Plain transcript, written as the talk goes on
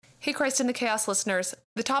Hey, Christ in the Chaos listeners.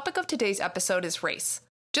 The topic of today's episode is race.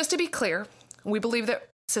 Just to be clear, we believe that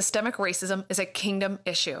systemic racism is a kingdom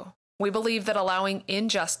issue. We believe that allowing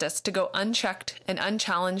injustice to go unchecked and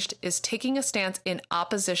unchallenged is taking a stance in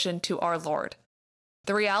opposition to our Lord.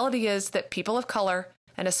 The reality is that people of color,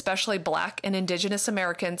 and especially Black and Indigenous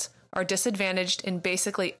Americans, are disadvantaged in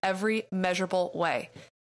basically every measurable way.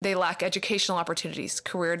 They lack educational opportunities,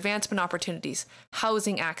 career advancement opportunities,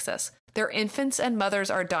 housing access. Their infants and mothers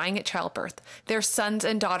are dying at childbirth. Their sons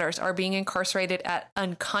and daughters are being incarcerated at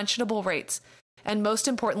unconscionable rates. And most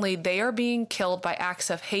importantly, they are being killed by acts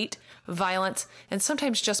of hate, violence, and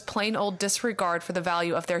sometimes just plain old disregard for the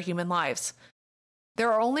value of their human lives.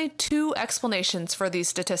 There are only two explanations for these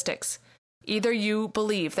statistics. Either you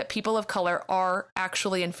believe that people of color are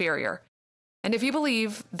actually inferior. And if you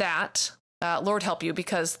believe that, Lord help you,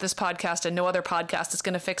 because this podcast and no other podcast is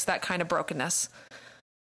going to fix that kind of brokenness.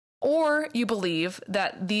 Or you believe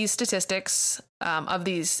that these statistics of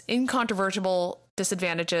these incontrovertible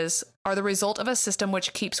disadvantages are the result of a system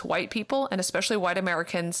which keeps white people, and especially white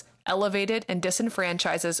Americans, elevated and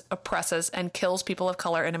disenfranchises, oppresses, and kills people of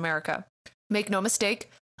color in America. Make no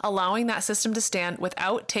mistake, allowing that system to stand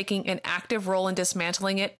without taking an active role in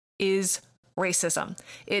dismantling it is racism.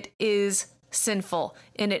 It is sinful,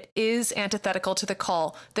 and it is antithetical to the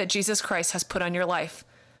call that Jesus Christ has put on your life.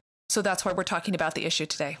 So that's why we're talking about the issue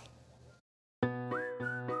today.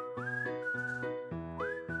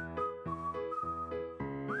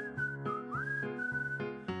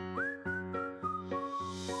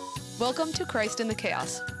 Welcome to Christ in the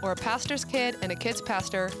Chaos, where a pastor's kid and a kid's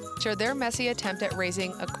pastor share their messy attempt at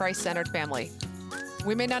raising a Christ-centered family.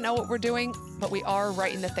 We may not know what we're doing, but we are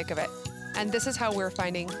right in the thick of it. And this is how we're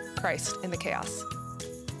finding Christ in the chaos.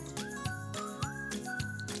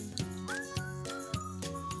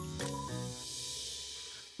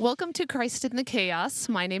 Welcome to Christ in the Chaos.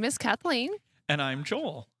 My name is Kathleen. And I'm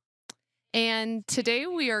Joel. And today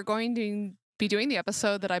we are going to be doing the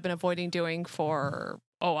episode that I've been avoiding doing for,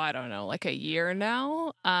 like a year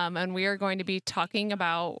now. And we are going to be talking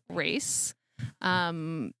about race.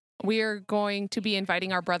 We are going to be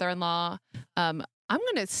inviting our brother-in-law, I'm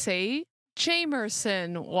going to say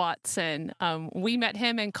Jamerson Watson. We met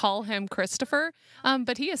him and call him Christopher,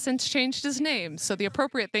 but he has since changed his name. So the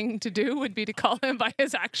appropriate thing to do would be to call him by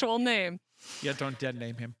his actual name. Yeah, don't dead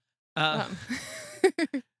name him. On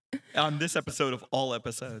this episode of all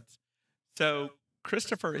episodes. So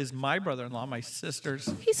Christopher is my brother-in-law, my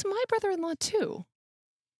sister's. He's my brother-in-law too.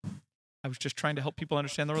 I was just trying to help people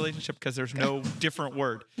understand the relationship because there's no different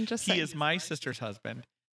word. He is my sister's husband.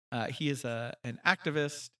 He is an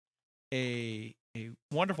activist, a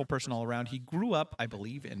wonderful person all around. He grew up, I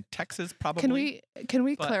believe, in Texas, probably. Can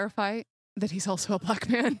we clarify that he's also a Black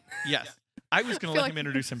man? Yes. I was going to let him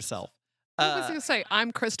introduce himself. I was going to say,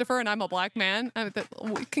 I'm Christopher and I'm a Black man.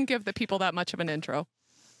 We can give the people that much of an intro.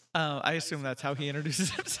 I assume that's how he introduces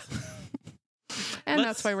himself. And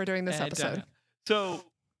that's why we're doing this episode. So,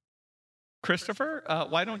 Christopher,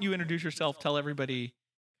 why don't you introduce yourself, tell everybody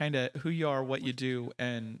kind of who you are, what you do,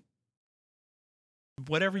 and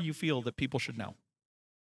whatever you feel that people should know.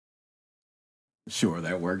 Sure,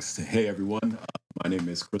 that works. Hey, everyone. My name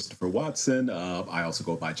is Christopher Watson. I also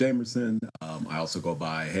go by Jamerson. I also go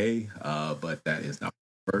by Hey, but that is not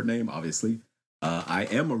my preferred name, obviously. I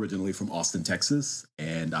am originally from Austin, Texas,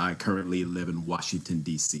 and I currently live in Washington,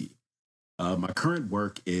 D.C. My current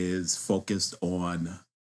work is focused on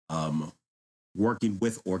working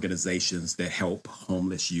with organizations that help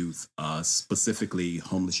homeless youth, specifically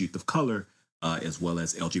homeless youth of color, as well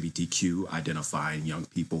as LGBTQ identifying young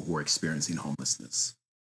people who are experiencing homelessness.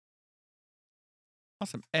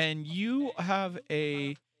 Awesome. And you have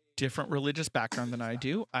a different religious background than I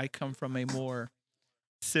do. I come from a more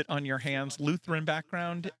sit on your hands Lutheran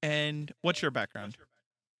background. And what's your background?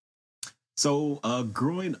 So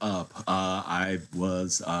growing up, I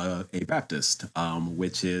was a Baptist,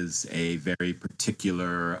 which is a very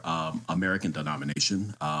particular American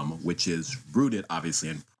denomination, which is rooted, obviously,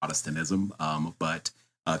 in Protestantism, but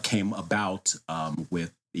came about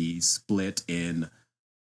with the split in,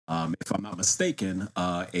 if I'm not mistaken,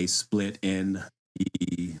 a split in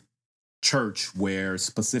the church where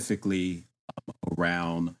specifically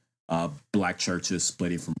around Black churches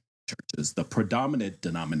splitting from churches. The predominant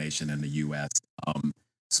denomination in the U.S.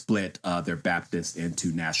 Split their Baptists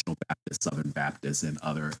into National Baptist, Southern Baptist, and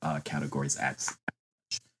other categories.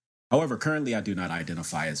 However, currently I do not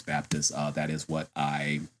identify as Baptist. That is what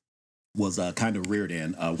I was kind of reared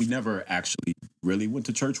in. We never actually really went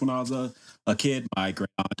to church when I was a kid. My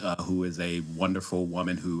grandaunt, who is a wonderful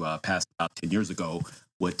woman who passed about 10 years ago,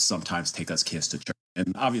 would sometimes take us kids to church.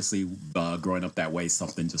 and obviously, growing up that way,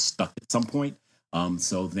 something just stuck at some point.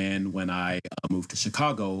 So then when I moved to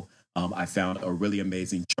Chicago, I found a really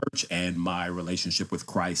amazing church, and my relationship with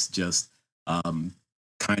Christ just um,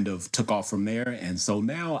 kind of took off from there. And so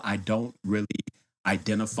now I don't really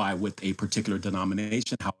identify with a particular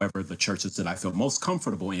denomination. However, the churches that I feel most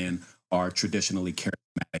comfortable in are traditionally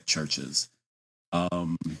charismatic churches.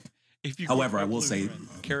 Um, If you However, grew I up will say, Lutheran,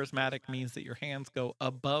 charismatic means that your hands go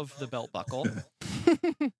above the belt buckle.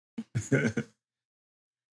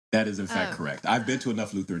 that is in fact correct. I've been to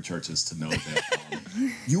enough Lutheran churches to know that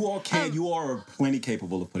you all can. You are plenty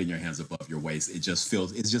capable of putting your hands above your waist. It just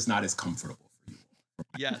feels. It's just not as comfortable for you.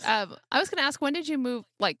 Yes. I was going to ask, when did you move?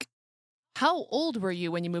 Like, how old were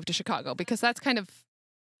you when you moved to Chicago? Because that's kind of,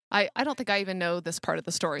 I don't think I even know this part of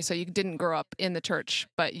the story. So you didn't grow up in the church,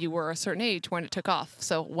 but you were a certain age when it took off.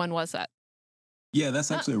 So when was that? Yeah,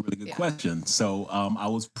 that's actually a really good question. So I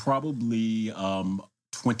was probably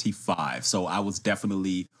 25. So I was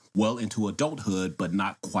definitely well into adulthood, but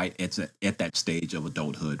not quite at that stage of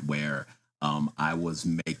adulthood where I was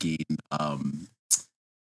making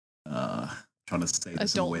trying to say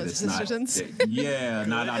this in a way Adult that's not decisions. yeah,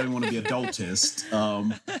 not I don't want to be adultist,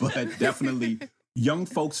 but definitely young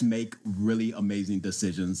folks make really amazing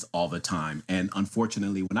decisions all the time. And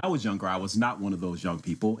unfortunately, when I was younger, I was not one of those young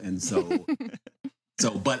people. And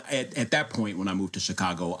but at that point, when I moved to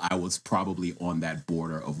Chicago, I was probably on that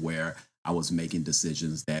border of where I was making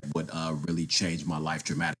decisions that would really change my life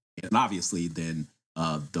dramatically. And obviously, then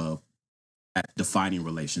that defining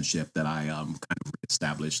relationship that I kind of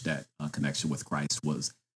reestablished, that connection with Christ,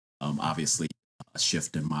 was obviously a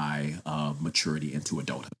shift in my maturity into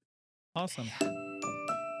adulthood. Awesome.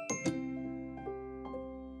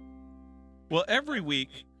 Well, every week,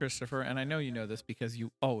 Christopher, and I know you know this because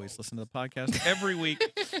you always listen to the podcast, every week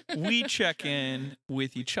we check in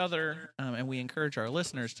with each other, and we encourage our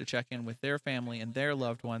listeners to check in with their family and their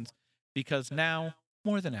loved ones, because now,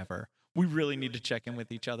 more than ever, we really need to check in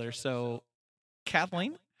with each other. So,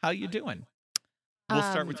 Kathleen, how you doing? We'll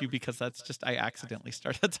start with you because that's just, I accidentally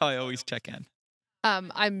start. That's how I always check in.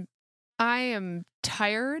 I am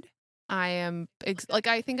tired. I am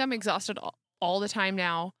I think I'm exhausted all the time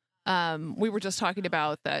now. We were just talking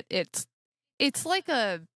about that it's like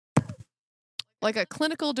a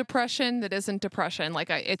clinical depression that isn't depression.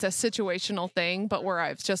 It's a situational thing, but where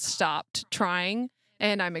I've just stopped trying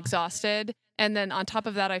and I'm exhausted. And then on top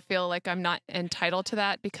of that, I feel like I'm not entitled to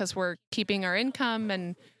that because we're keeping our income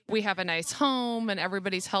and we have a nice home and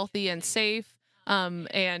everybody's healthy and safe.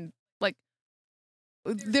 And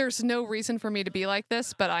there's no reason for me to be like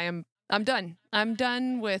this, but I'm done. I'm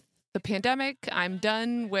done with the pandemic. I'm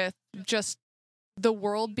done with just the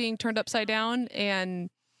world being turned upside down, and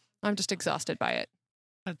I'm just exhausted by it.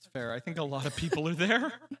 That's fair. I think a lot of people are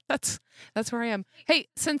there. That's where I am. Hey,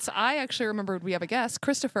 since I actually remembered we have a guest,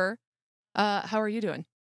 Christopher, how are you doing?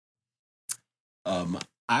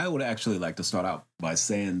 I would actually like to start out by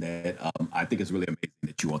saying that I think it's really amazing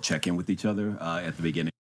that you all check in with each other at the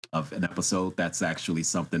beginning of an episode. That's actually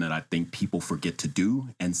something that I think people forget to do.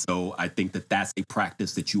 And so I think that that's a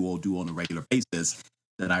practice that you all do on a regular basis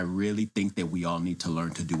that I really think that we all need to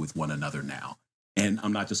learn to do with one another now. And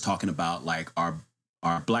I'm not just talking about like our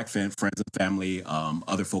Black friends and family,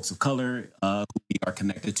 other folks of color who we are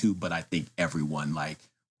connected to, but I think everyone, like,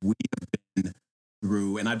 we have been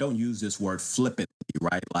through, and I don't use this word flippantly,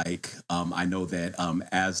 right? Like, I know that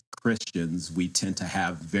as Christians, we tend to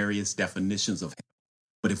have various definitions of hell.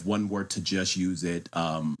 But if one were to just use it,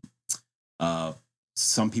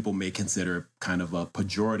 some people may consider kind of a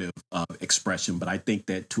pejorative expression. But I think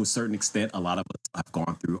that to a certain extent, a lot of us have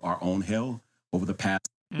gone through our own hell over the past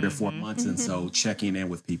 3 or 4 months. And so checking in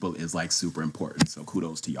with people is like super important. So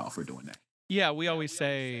kudos to y'all for doing that. Yeah, we always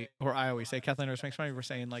say, or I always say, Kathleen always makes fun of me for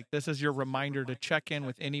saying, like, this is your reminder to check in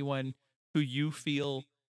with anyone who you feel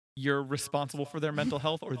you're responsible for their mental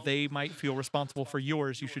health, or they might feel responsible for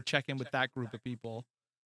yours. You should check in with that group of people.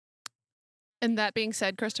 And that being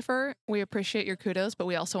said, Christopher, we appreciate your kudos, but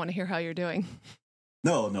we also want to hear how you're doing.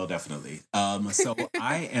 No, definitely. So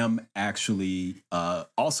I am actually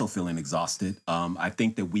also feeling exhausted. I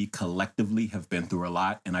think that we collectively have been through a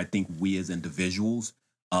lot, and I think we as individuals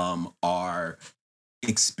are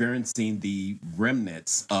experiencing the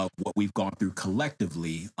remnants of what we've gone through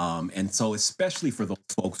collectively. And so especially for those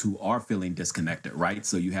folks who are feeling disconnected, right?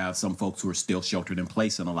 So you have some folks who are still sheltered in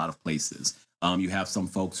place in a lot of places. You have some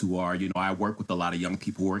folks who are, I work with a lot of young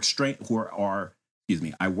people who are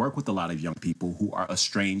I work with a lot of young people who are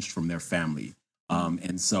estranged from their family.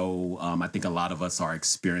 And so I think a lot of us are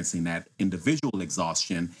experiencing that individual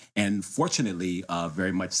exhaustion. And fortunately,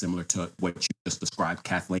 very much similar to what you just described,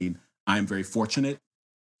 Kathleen, I'm very fortunate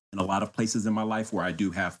in a lot of places in my life where I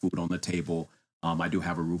do have food on the table. I do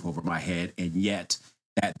have a roof over my head, and yet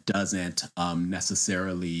that doesn't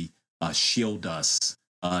necessarily shield us,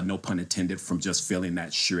 no pun intended, from just feeling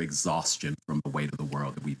that sheer exhaustion from the weight of the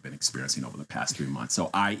world that we've been experiencing over the past 3 months. So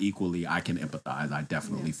I can empathize. I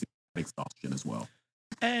definitely feel exhaustion as well.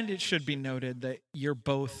 And it should be noted that you're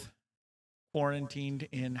both quarantined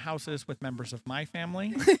in houses with members of my family,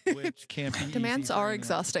 which can't be Demands easy for are anyone.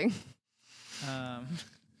 exhausting. Um,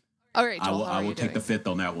 All right, Joel, I will take the fifth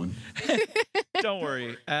on that one. Don't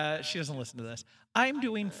worry. She doesn't listen to this. I'm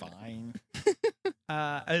doing fine.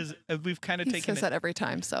 As we've kind of He taken says it that every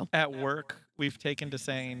time, so. at work, we've taken to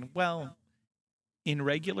saying, well, in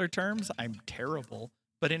regular terms, I'm terrible,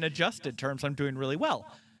 but in adjusted terms, I'm doing really well.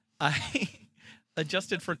 I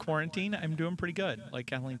adjusted for quarantine, I'm doing pretty good. Like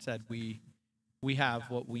Kathleen said, we have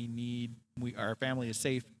what we need. Our family is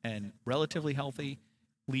safe and relatively healthy.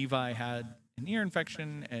 Levi had an ear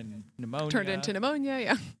infection and pneumonia. Turned into pneumonia,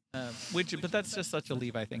 yeah. But that's just such a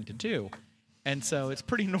Levi thing to do. And so it's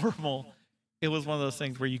pretty normal. It was one of those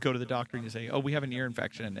things where you go to the doctor and you say, oh, we have an ear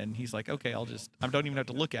infection. And he's like, okay, I don't even have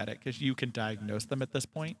to look at it because you can diagnose them at this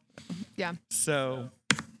point. Yeah. So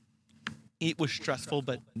it was stressful,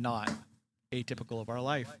 but not atypical of our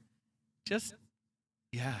life. Just,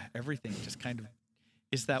 everything just kind of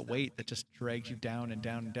is that weight that just drags you down and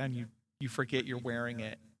down and down. You forget you're wearing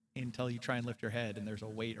it until you try and lift your head and there's a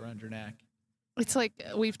weight around your neck. It's like,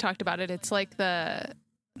 we've talked about it, it's like the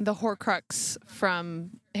Horcrux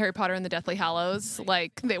from Harry Potter and the Deathly Hallows.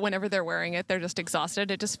 Like, whenever they're wearing it, they're just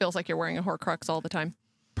exhausted. It just feels like you're wearing a Horcrux all the time.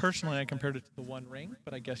 Personally, I compared it to the One Ring,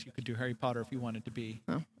 but I guess you could do Harry Potter if you wanted to be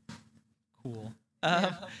cool.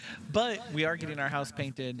 But we are getting our house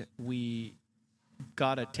painted. We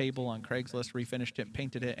got a table on Craigslist, refinished it,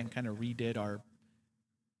 painted it, and kind of redid our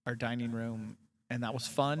dining room. And that was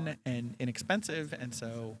fun and inexpensive.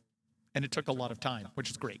 And it took a lot of time, which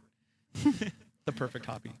is great. The perfect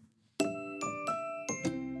hobby.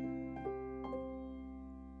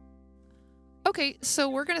 Okay, so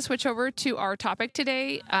we're going to switch over to our topic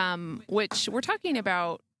today, which we're talking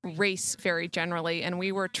about race very generally. And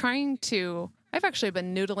I've actually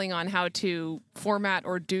been noodling on how to format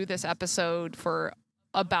or do this episode for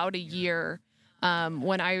about a year.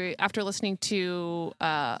 After listening to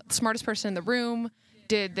Smartest Person in the Room,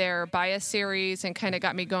 did their bias series and kind of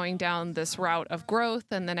got me going down this route of growth.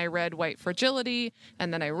 And then I read White Fragility,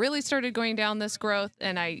 and then I really started going down this growth.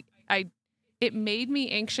 And it made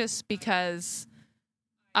me anxious because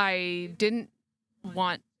I didn't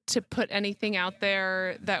want to put anything out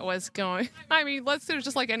there that was going,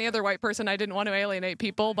 just like any other white person, I didn't want to alienate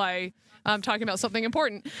people by talking about something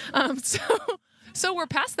important. So we're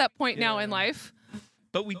past that point now in life.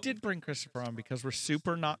 But we did bring Christopher on because we're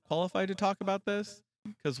super not qualified to talk about this.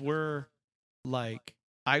 Because we're like,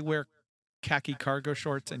 I wear khaki cargo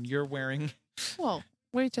shorts and you're wearing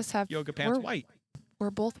we just have yoga pants white. We're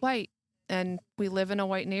both white, and we live in a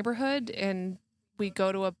white neighborhood, and we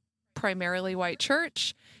go to a primarily white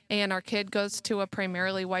church, and our kid goes to a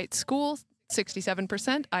primarily white school,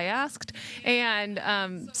 67%, I asked. And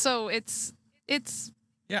so it's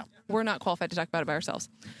we're not qualified to talk about it by ourselves.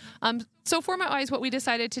 So format-wise, what we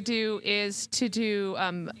decided to do is to do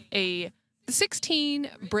a 16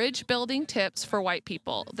 bridge building tips for white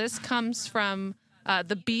people. This comes from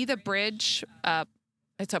the Be the Bridge.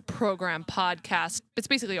 It's a program podcast. It's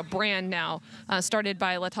basically a brand now, started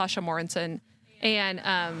by Latasha Morrison.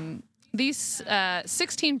 And these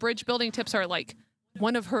 16 bridge building tips are like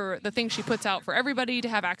one of the things she puts out for everybody to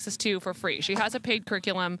have access to for free. She has a paid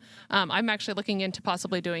curriculum. I'm actually looking into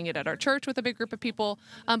possibly doing it at our church with a big group of people.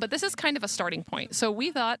 But this is kind of a starting point. So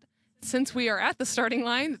we thought, since we are at the starting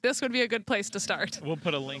line, this would be a good place to start. We'll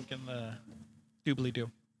put a link in the doobly-doo.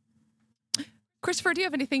 Christopher, do you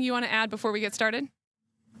have anything you want to add before we get started?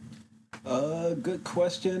 Good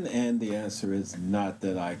question, and the answer is not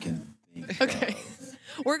that I can think Okay.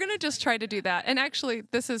 of. We're going to just try to do that. And actually,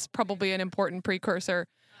 this is probably an important precursor.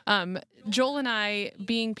 Joel and I,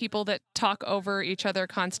 being people that talk over each other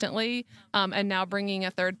constantly, and now bringing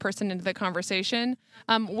a third person into the conversation,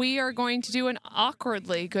 we are going to do an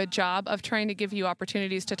awkwardly good job of trying to give you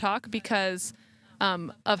opportunities to talk because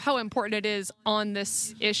of how important it is on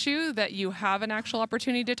this issue that you have an actual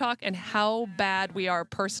opportunity to talk and how bad we are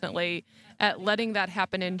personally at letting that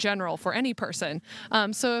happen in general for any person.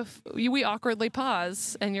 So if we awkwardly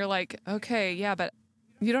pause and you're like, okay, yeah, but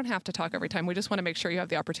you don't have to talk every time. We just want to make sure you have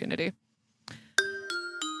the opportunity.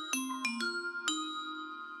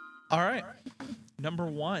 All right. Number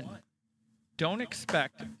 1, don't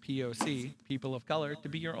expect POC, people of color, to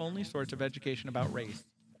be your only source of education about race.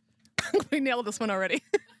 We nailed this one already.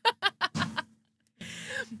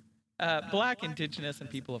 Black, Indigenous, and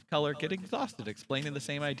people of color get exhausted explaining the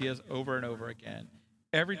same ideas over and over again.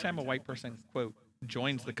 Every time a white person, quote,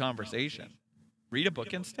 joins the conversation, read a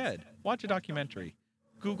book instead. Watch a documentary.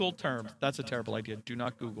 Google terms. That's a terrible idea. Do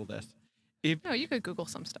not Google this. No, you could Google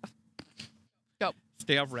some stuff. Go.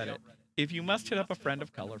 Stay off Reddit. If you must hit up a friend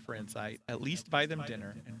of color for insight, at least buy them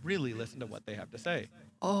dinner and really listen to what they have to say.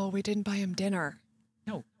 Oh, we didn't buy him dinner.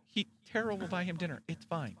 No, Tara will buy him dinner. It's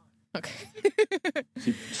fine. Okay.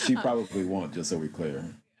 She probably won't, just so we're clear.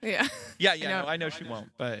 Yeah. Yeah. I know she won't,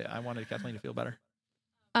 but I wanted Kathleen to feel better.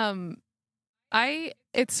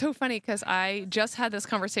 It's so funny because I just had this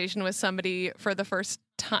conversation with somebody for the first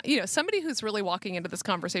time, somebody who's really walking into this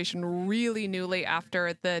conversation really newly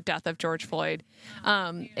after the death of George Floyd.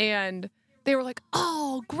 And they were like,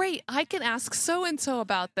 oh, great, I can ask so-and-so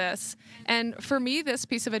about this. And for me, this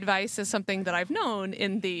piece of advice is something that I've known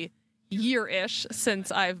in the year-ish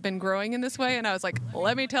since I've been growing in this way. And I was like,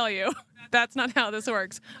 let me tell you, that's not how this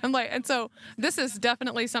works. And so this is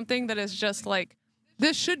definitely something that is just like,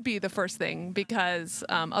 this should be the first thing because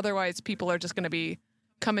otherwise people are just going to be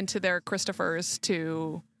coming to their Christophers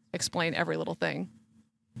to explain every little thing.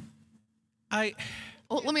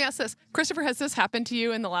 Well, let me ask this. Christopher, has this happened to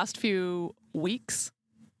you in the last few weeks?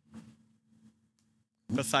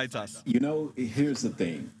 Besides us. Here's the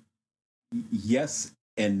thing. Yes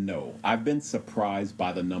and no. I've been surprised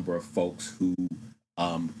by the number of folks who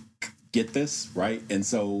get this, right? And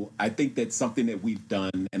so I think that's something that we've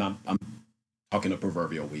done, and I'm talking a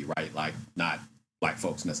proverbial we, right? Like not Black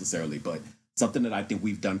folks necessarily, but something that I think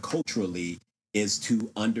we've done culturally is to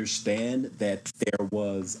understand that there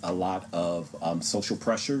was a lot of social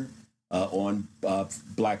pressure on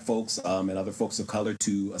Black folks and other folks of color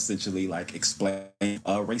to essentially like explain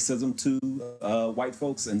racism to white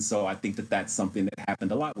folks. And so I think that that's something that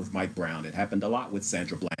happened a lot with Mike Brown. It happened a lot with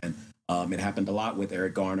Sandra Bland. It happened a lot with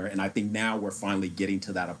Eric Garner. And I think now we're finally getting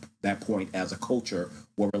to that point as a culture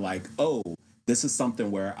where we're like, oh, this is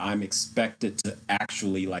something where I'm expected to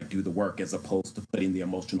actually like do the work as opposed to putting the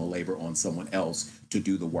emotional labor on someone else to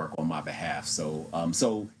do the work on my behalf. So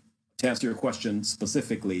to answer your question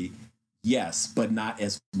specifically, yes, but not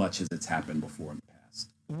as much as it's happened before in the past.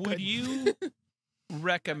 Would you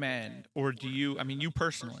recommend, or do you, I mean, you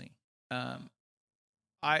personally,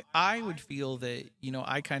 I would feel that,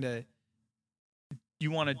 I kind of,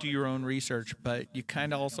 you want to do your own research, but you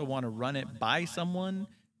kind of also want to run it by someone,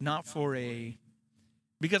 not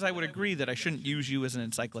because I would agree that I shouldn't use you as an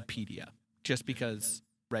encyclopedia just because,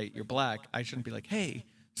 right, you're Black. I shouldn't be like, hey,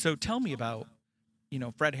 so tell me about,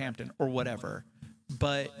 Fred Hampton or whatever.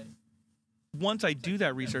 But once I do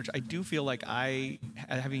that research, I do feel like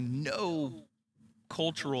having no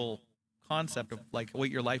cultural concept of like what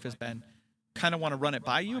your life has been, kind of want to run it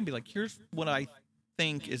by you and be like, here's what I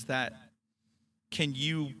think is that, can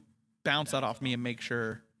you bounce that off me and make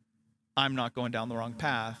sure I'm not going down the wrong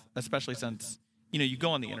path, especially since, you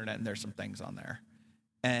go on the internet and there's some things on there.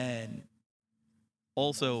 And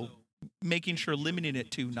also making sure limiting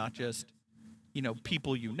it to not just,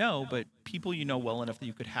 people but people well enough that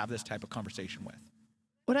you could have this type of conversation with.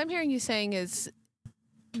 What I'm hearing you saying is,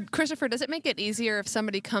 Christopher, does it make it easier if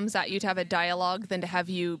somebody comes at you to have a dialogue than to have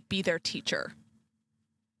you be their teacher?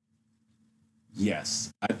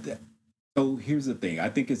 Yes. So here's the thing. I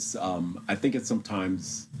think it's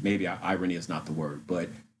sometimes, maybe irony is not the word, but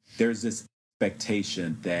there's this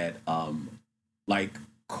expectation that like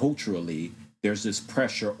culturally, there's this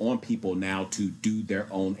pressure on people now to do their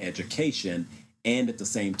own education. And at the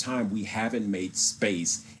same time, we haven't made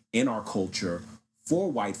space in our culture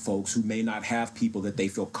for white folks who may not have people that they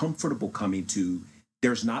feel comfortable coming to.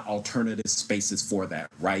 There's not alternative spaces for that,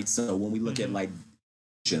 right? So when we look at like,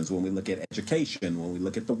 when we look at education, when we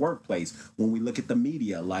look at the workplace, when we look at the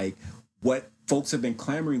media, like what folks have been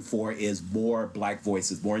clamoring for is more Black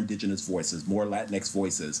voices, more Indigenous voices, more Latinx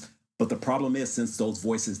voices. But the problem is, since those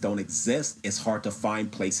voices don't exist, it's hard to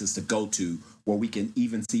find places to go to where we can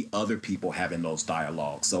even see other people having those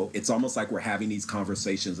dialogues. So it's almost like we're having these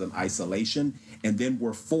conversations in isolation, and then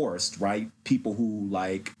we're forced, right? People who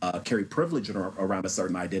like carry privilege around a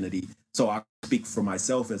certain identity. So I speak for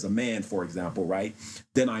myself as a man, for example, right?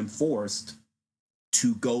 Then I'm forced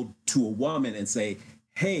to go to a woman and say,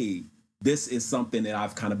 hey, this is something that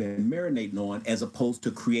I've kind of been marinating on, as opposed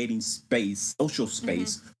to creating space, social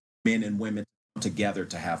space, men and women together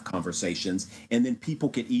to have conversations. And then people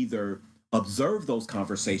can either observe those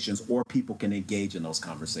conversations or people can engage in those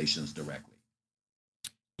conversations directly.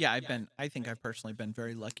 Yeah, I think I've personally been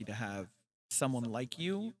very lucky to have someone like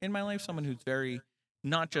you in my life, someone who's very,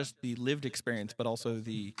 not just the lived experience, but also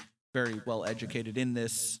the very well educated in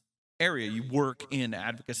this area. You work in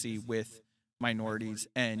advocacy with minorities,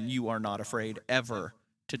 and you are not afraid ever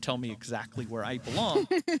to tell me exactly where I belong.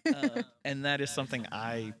 And that is something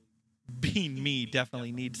I, being me,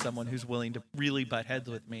 definitely need someone who's willing to really butt heads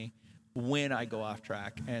with me when I go off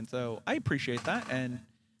track. And so I appreciate that. And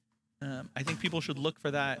I think people should look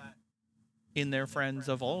for that in their friends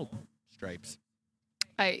of all stripes.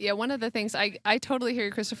 One of the things I totally hear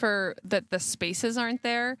you, Christopher, that the spaces aren't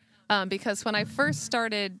there. Because when I first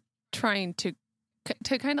started trying to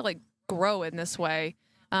kind of like grow in this way,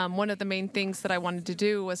 one of the main things that I wanted to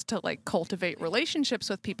do was to like cultivate relationships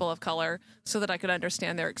with people of color so that I could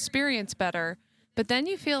understand their experience better. But then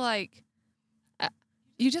you feel like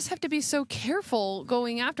you just have to be so careful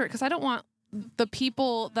going after it, because I don't want the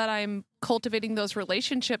people that I'm cultivating those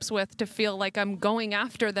relationships with to feel like I'm going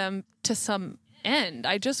after them to some end.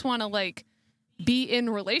 I just want to like be in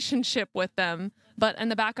relationship with them. But in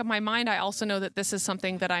the back of my mind, I also know that this is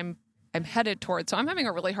something that I'm headed towards. So I'm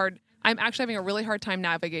actually having a really hard time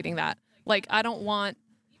navigating that. Like, I don't want,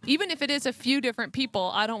 even if it is a few different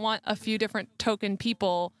people, I don't want a few different token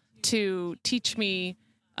people to teach me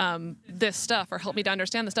this stuff or help me to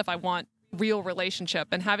understand the stuff. I want real relationship,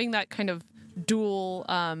 and having that kind of dual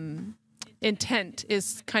intent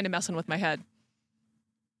is kind of messing with my head.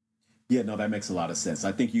 Yeah, no, that makes a lot of sense.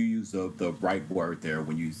 I think you use the right word there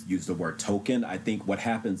when you use the word token. I think what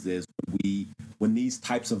happens is when these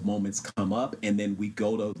types of moments come up, and then we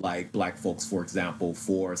go to like Black folks, for example,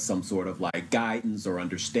 for some sort of like guidance or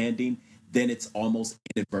understanding, then it's almost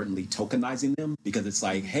inadvertently tokenizing them, because it's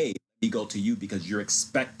like, hey, we go to you because you're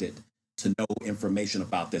expected to know information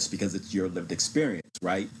about this because it's your lived experience,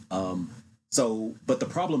 right? But the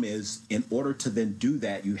problem is, in order to then do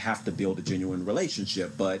that, you have to build a genuine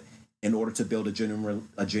relationship. But in order to build a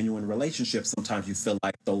genuine relationship, sometimes you feel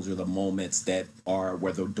like those are the moments that are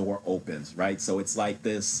where the door opens, right? So it's like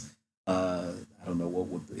this, I don't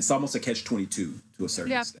know it's almost a catch-22 to a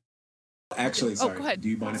certain extent. Actually, sorry. Go ahead. Do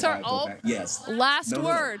you mind if I go back? Yes. Last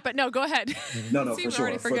word, but no, go ahead. No, See, for we're sure.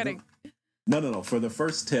 already forgetting. No. For the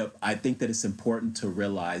first tip, I think that it's important to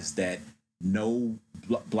realize that no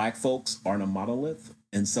Black folks aren't a monolith.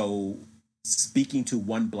 And so speaking to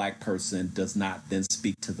one Black person does not then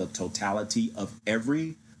speak to the totality of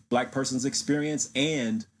every Black person's experience.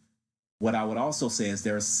 And what I would also say is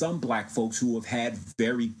there are some Black folks who have had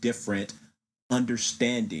very different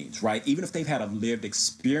understandings, right? Even if they've had a lived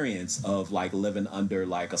experience of like living under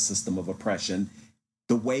like a system of oppression,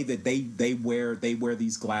 the way that they wear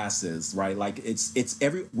these glasses, right? Like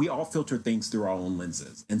we all filter things through our own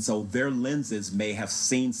lenses. And so their lenses may have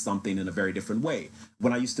seen something in a very different way.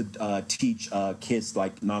 When I used to teach kids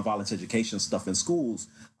like nonviolence education stuff in schools,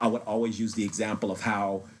 I would always use the example of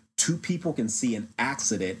how two people can see an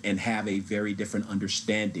accident and have a very different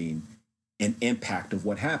understanding and impact of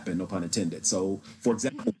what happened, no pun intended. So, for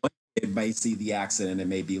example, one kid may see the accident and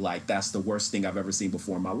may be like, that's the worst thing I've ever seen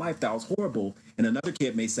before in my life. That was horrible. And another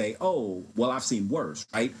kid may say, oh, well, I've seen worse,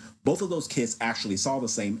 right? Both of those kids actually saw the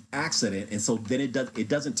same accident. And so then it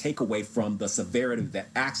doesn't take away from the severity of that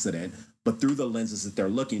accident, but through the lenses that they're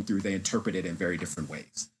looking through, they interpret it in very different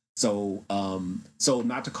ways. So, so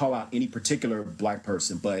not to call out any particular Black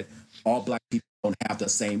person, but all Black people don't have the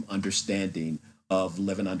same understanding of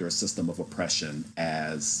living under a system of oppression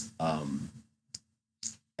as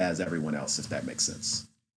everyone else, if that makes sense.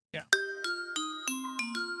 Yeah.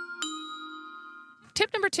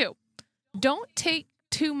 Tip number 2, don't take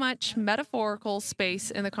too much metaphorical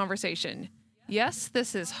space in the conversation. Yes,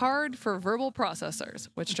 this is hard for verbal processors,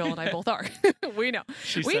 which Joel and I both are. We know.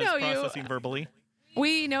 We know processing verbally.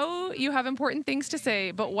 We know you have important things to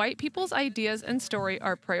say, but white people's ideas and story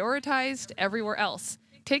are prioritized everywhere else.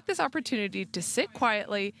 Take this opportunity to sit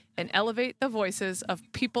quietly and elevate the voices of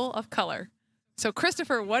people of color. So,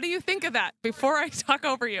 Christopher, what do you think of that before I talk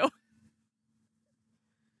over you?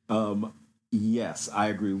 Yes, I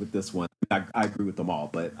agree with this one. I agree with them all,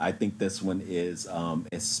 but I think this one is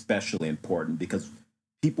especially important because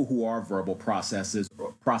people who are verbal processors,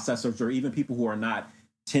 or even people who are not,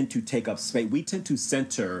 tend to take up space. We tend to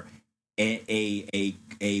center a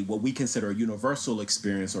what we consider a universal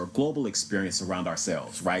experience or a global experience around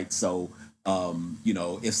ourselves, right? So,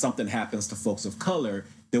 if something happens to folks of color,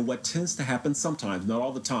 then what tends to happen sometimes, not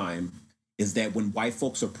all the time, is that when white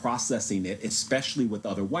folks are processing it, especially with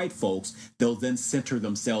other white folks, they'll then center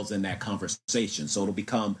themselves in that conversation. So it'll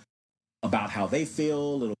become about how they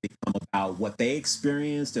feel. It'll become about what they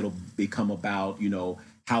experienced. It'll become about,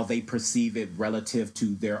 how they perceive it relative to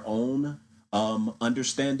their own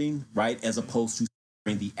understanding, right? As opposed to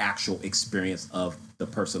the actual experience of the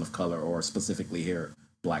person of color, or specifically here,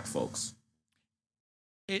 Black folks.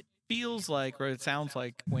 It feels like, or it sounds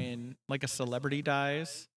like, when like a celebrity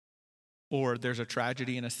dies, or there's a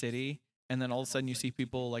tragedy in a city, and then all of a sudden you see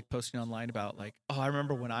people like posting online about like, oh, I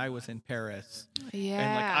remember when I was in Paris, Yeah.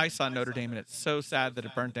 and like I saw Notre Dame, and it's so sad that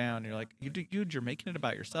it burnt down. And you're like, you're making it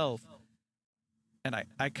about yourself. And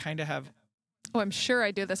I kind of have. Oh, I'm sure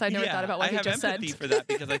I do this. I never thought about what he just said. I have empathy for that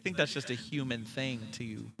because I think that's just a human thing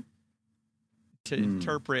to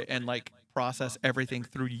interpret and like process everything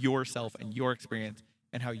through yourself and your experience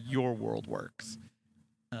and how your world works.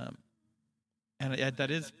 And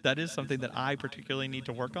that is something that I particularly need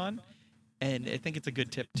to work on. And I think it's a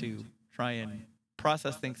good tip to try and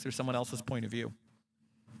process things through someone else's point of view.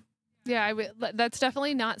 Yeah, that's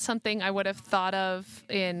definitely not something I would have thought of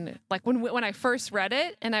in like when I first read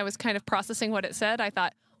it and I was kind of processing what it said. I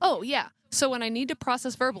thought, oh yeah, so when I need to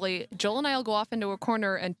process verbally, Joel and I will go off into a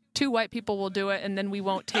corner and two white people will do it, and then we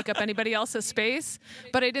won't take up anybody else's space.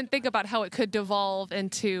 But I didn't think about how it could devolve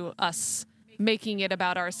into us making it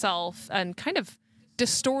about ourselves and kind of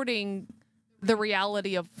distorting the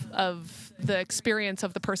reality of the experience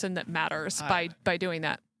of the person that matters by doing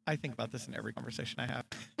that. I think about this in every conversation I have.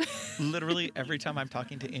 Literally every time I'm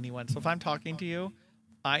talking to anyone. So if I'm talking to you,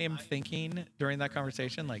 I am thinking during that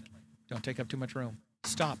conversation, like, don't take up too much room.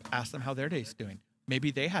 Stop. Ask them how their day's doing. Maybe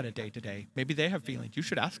they had a day today. Maybe they have feelings. You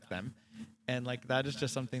should ask them. And like, that is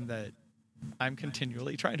just something that I'm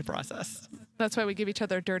continually trying to process. That's why we give each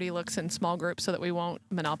other dirty looks in small groups so that we won't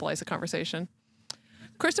monopolize a conversation.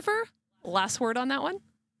 Christopher, last word on that one?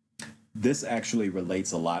 This actually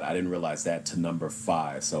relates a lot. I didn't realize that to number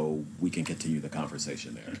 5, so we can continue the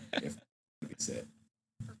conversation there. If it's it.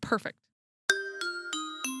 Perfect.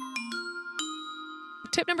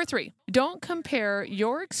 Tip number 3: don't compare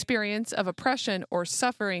your experience of oppression or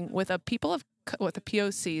suffering with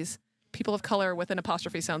POCs. People of color with an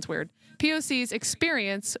apostrophe sounds weird. POC's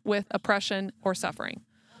experience with oppression or suffering.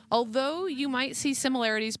 Although you might see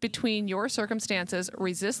similarities between your circumstances,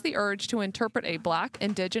 resist the urge to interpret a Black,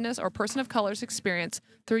 Indigenous, or person of color's experience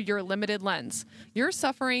through your limited lens. Your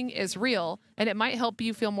suffering is real, and it might help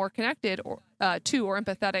you feel more connected to or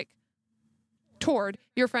empathetic toward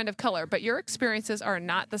your friend of color, but your experiences are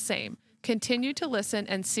not the same. Continue to listen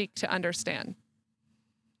and seek to understand.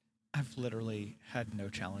 I've literally had no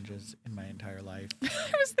challenges in my entire life.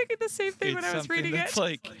 I was thinking the same thing when I was reading it.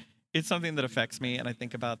 It's something that affects me, and I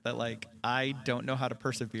think about that, like, I don't know how to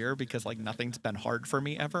persevere because, like, nothing's been hard for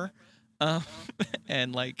me ever.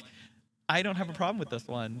 And, like, I don't have a problem with this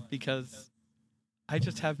one because I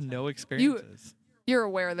just have no experiences. You're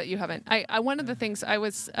aware that you haven't. One of the things I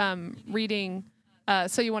was reading,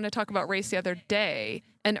 So You Want to Talk About Race the other day,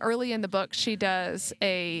 and early in the book, she does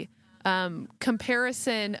a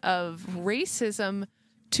comparison of racism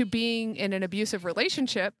to being in an abusive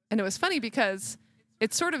relationship. And it was funny because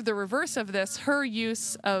it's sort of the reverse of this. Her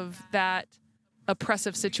use of that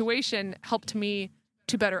oppressive situation helped me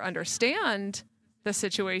to better understand the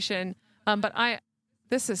situation. But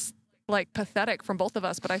this is like pathetic from both of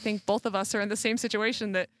us, but I think both of us are in the same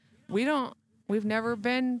situation that we've never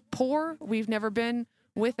been poor. We've never been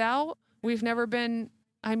without. We've never been,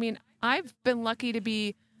 I've been lucky to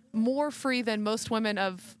be more free than most women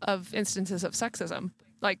of instances of sexism.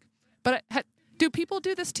 Do people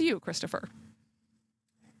do this to you, Christopher?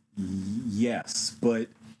 Yes, but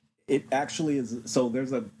it actually is. So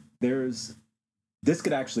this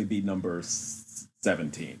could actually be number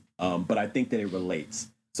 17, but I think that it relates.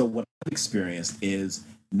 So what I've experienced is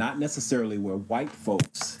not necessarily where white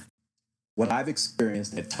folks, what I've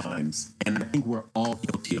experienced at times, and I think we're all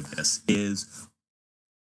guilty of this, is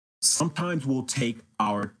sometimes we'll take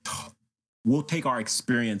our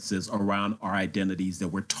experiences around our identities that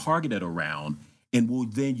we're targeted around, and we'll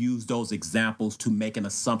then use those examples to make an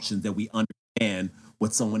assumption that we understand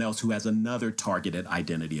what someone else who has another targeted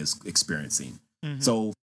identity is experiencing. Mm-hmm.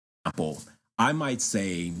 So, for example, I might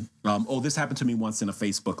say, this happened to me once in a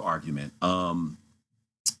Facebook argument. I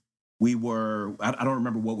don't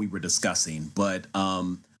remember what we were discussing, but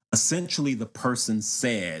essentially the person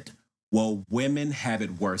said, well, women have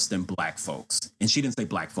it worse than Black folks. And she didn't say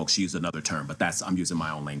Black folks, she used another term, but I'm using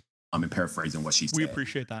my own language. I'm paraphrasing what she said. We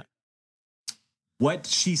appreciate that. What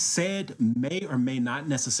she said may or may not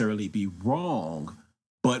necessarily be wrong,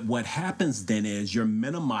 but what happens then is you're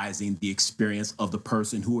minimizing the experience of the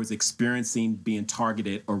person who is experiencing being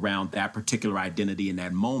targeted around that particular identity in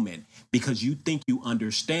that moment because you think you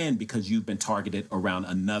understand because you've been targeted around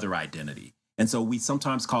another identity. And so we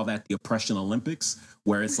sometimes call that the oppression Olympics,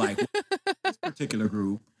 where it's like this particular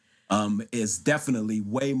group is definitely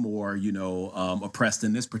way more, oppressed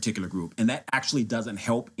than this particular group. And that actually doesn't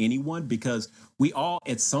help anyone because we all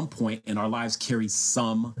at some point in our lives carry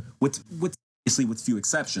some, obviously with few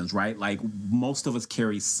exceptions, right? Like most of us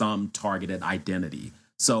carry some targeted identity.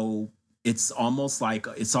 So it's almost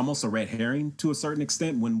a red herring to a certain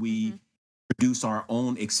extent when we produce our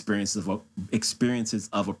own experiences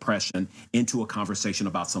of oppression into a conversation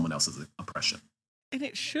about someone else's oppression. And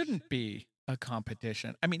it shouldn't be a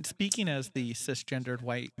competition. I mean, speaking as the cisgendered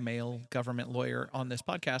white male government lawyer on this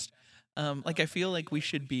podcast, I feel like we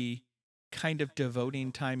should be kind of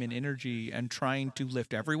devoting time and energy and trying to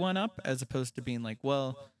lift everyone up, as opposed to being like,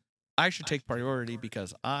 well, I should take priority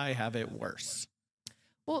because I have it worse.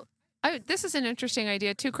 Well, this is an interesting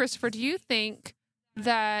idea too, Christopher. Do you think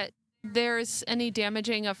that there's any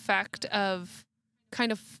damaging effect of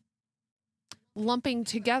kind of lumping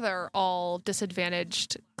together all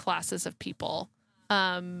disadvantaged classes of people,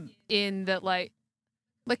 in that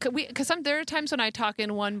because there are times when I talk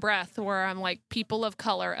in one breath where I'm like people of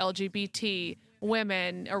color, LGBT,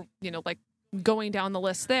 women, or going down the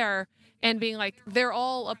list there and being like they're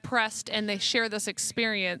all oppressed and they share this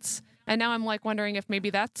experience, and now I'm like wondering if maybe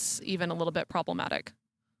that's even a little bit problematic.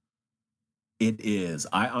 It is.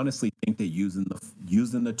 I honestly think that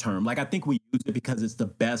using the term, I think we use it because it's the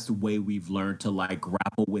best way we've learned to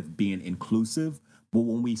grapple with being inclusive. But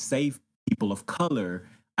when we say people of color,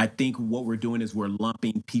 I think what we're doing is we're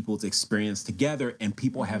lumping people's experience together, and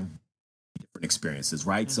people have different experiences,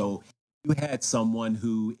 right? Mm-hmm. So you had someone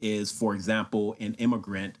who is, for example, an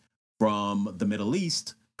immigrant from the Middle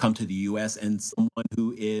East come to the U.S., and someone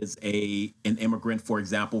who is an immigrant, for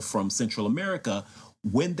example, from Central America.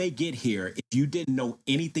 When they get here, if you didn't know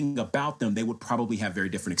anything about them, they would probably have very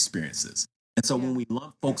different experiences. And so when we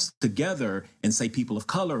lump folks together and say people of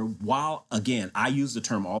color, while, again, I use the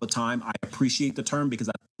term all the time, I appreciate the term because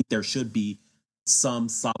I think there should be some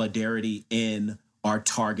solidarity in our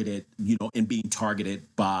targeted, in being targeted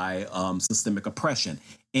by systemic oppression.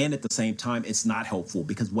 And at the same time, it's not helpful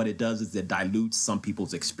because what it does is it dilutes some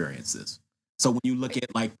people's experiences. So when you look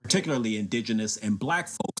at particularly Indigenous and Black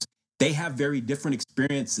folks, they have very different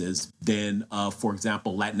experiences than, for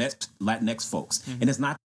example, Latinx folks. Mm-hmm. And it's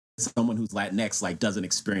not someone who's Latinx doesn't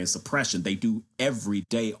experience oppression. They do every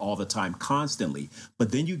day, all the time, constantly.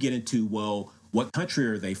 But then you get into, well, what country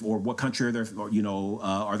are they, or what country are their,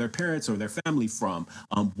 are their parents or their family from?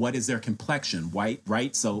 What is their complexion? White,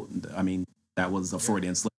 right? So, I mean, that was a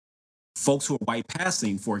Freudian slip. Folks who are white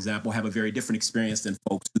passing, for example, have a very different experience than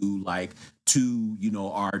folks who,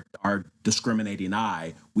 our discriminating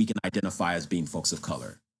eye, we can identify as being folks of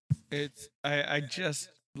color. I just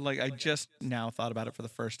now thought about it for the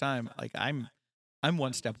first time. I'm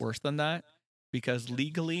one step worse than that, because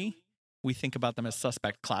legally we think about them as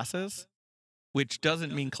suspect classes, which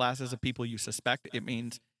doesn't mean classes of people you suspect. It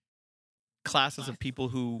means classes of people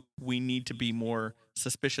who we need to be more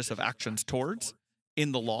suspicious of actions towards.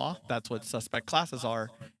 In the law, that's what suspect classes are.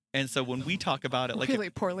 And so when we talk about it, really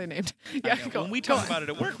poorly named. Yeah, when we talk about it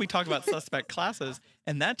at work, we talk about suspect classes,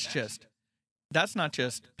 and that's not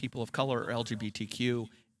just people of color or LGBTQ.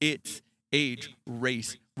 It's age,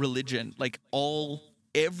 race, religion,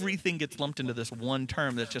 everything gets lumped into this one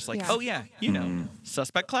term that's just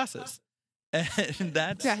suspect classes. And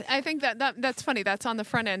that's I think that's funny. That's on the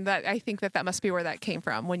front end. That I think that must be where that came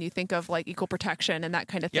from. When you think of equal protection and that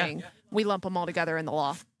kind of thing, we lump them all together in the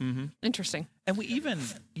law. Mm-hmm. Interesting. And we even,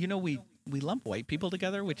 we lump white people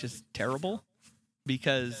together, which is terrible,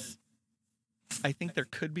 because I think there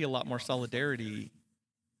could be a lot more solidarity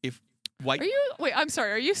if white. I'm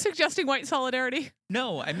sorry. Are you suggesting white solidarity?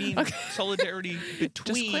 No, I mean solidarity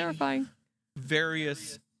between just clarifying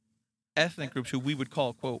various ethnic groups who we would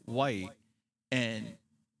call, quote, white, and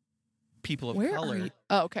people of color.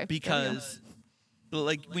 Oh, okay. Because,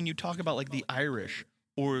 when you talk about the Irish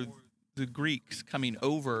or the Greeks coming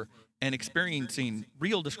over and experiencing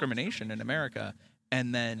real discrimination in America,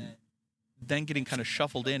 and then getting kind of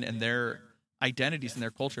shuffled in, and their identities and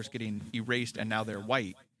their cultures getting erased, and now they're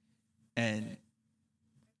white. And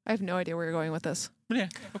I have no idea where you're going with this. Yeah.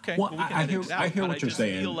 Okay. Well, I hear what you're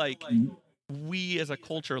saying. I feel like we as a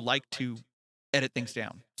culture like to edit things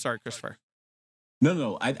down. Sorry, Christopher.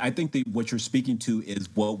 No. I think that what you're speaking to is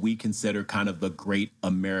what we consider kind of the great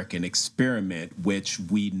American experiment, which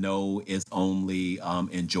we know is only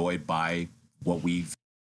enjoyed by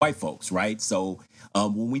white folks, right? So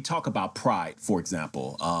when we talk about pride, for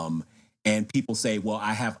example, and people say, well,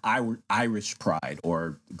 I have Irish pride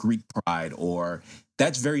or Greek pride, or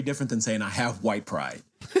that's very different than saying I have white pride.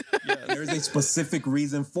 Yes. There's a specific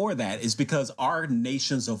reason for that. It's because our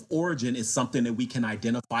nations of origin is something that we can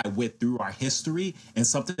identify with through our history, and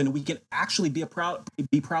something that we can actually be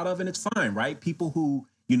proud of, and it's fine, right? People who,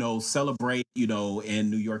 celebrate,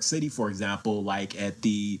 in New York City, for example, at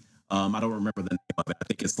the I don't remember the name of it. I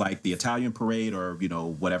think it's like the Italian parade or,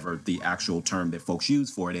 whatever the actual term that folks use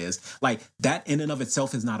for it is. Like that in and of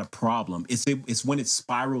itself is not a problem. It's when it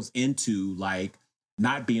spirals into like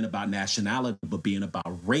not being about nationality, but being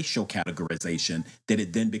about racial categorization that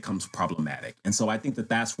it then becomes problematic. And so I think that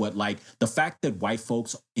that's what, like, the fact that white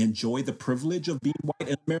folks enjoy the privilege of being white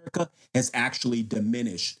in America has actually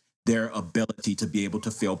diminished their ability to be able to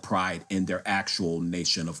feel pride in their actual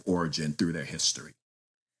nation of origin through their history.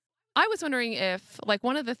 I was wondering if, like,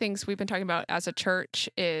 one of the things we've been talking about as a church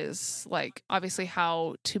is, like, obviously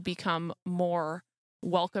how to become more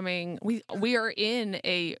welcoming. We are in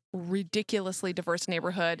a ridiculously diverse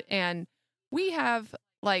neighborhood, and we have,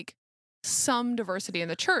 like, some diversity in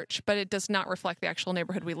the church, but it does not reflect the actual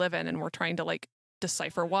neighborhood we live in, and we're trying to, like,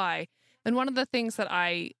 decipher why. And one of the things that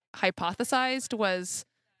I hypothesized was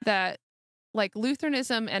that, like,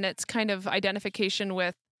 Lutheranism and its kind of identification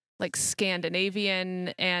with, like, Scandinavian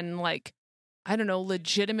and, like, I don't know,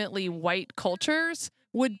 legitimately white cultures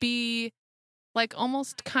would be, like,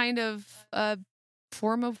 almost kind of a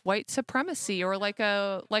form of white supremacy, or like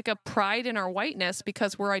a pride in our whiteness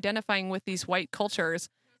because we're identifying with these white cultures.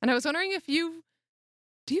 And I was wondering if do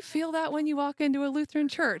you feel that when you walk into a Lutheran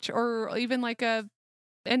church, or even like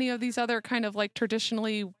any of these other kind of like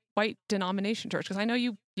traditionally white denomination church? Because I know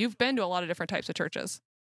you've been to a lot of different types of churches.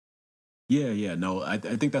 Yeah. No, I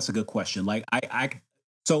think that's a good question. Like,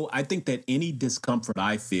 so I think that any discomfort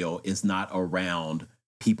I feel is not around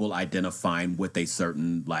people identifying with a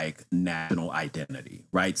certain like national identity,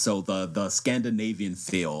 right? So the Scandinavian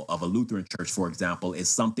feel of a Lutheran church, for example, is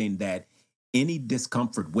something that any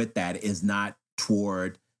discomfort with that is not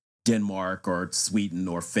toward Denmark or Sweden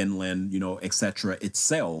or Finland, et cetera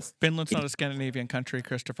itself. Finland's not a Scandinavian country,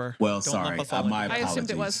 Christopher. Well, Don't sorry, lump us all my into I that.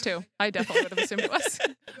 assumed it was apologies. too. I definitely would have assumed it was.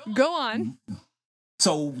 Go on.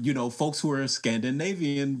 So, folks who are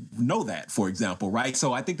Scandinavian know that, for example, right?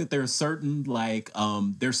 So I think that there are certain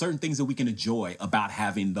there are certain things that we can enjoy about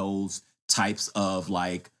having those types of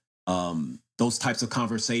those types of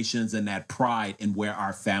conversations and that pride in where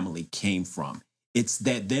our family came from. It's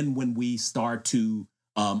that then when we start to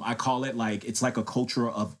I call it like it's like a culture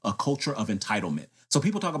of entitlement. So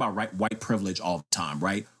people talk about white privilege all the time,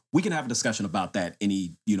 right? We can have a discussion about that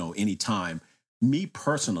any time. Me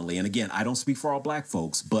personally, and again, I don't speak for all Black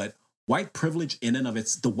folks, but white privilege in and of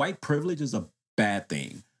the white privilege is a bad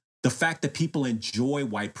thing. The fact that people enjoy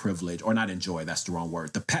white privilege, or not enjoy, that's the wrong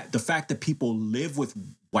word. The fact that people live with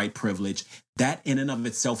white privilege, that in and of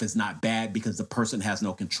itself is not bad because the person has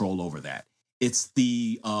no control over that. It's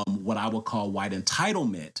the what I would call white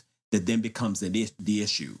entitlement that then becomes the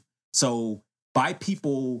issue. So by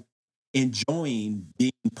people enjoying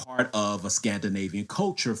being part of a Scandinavian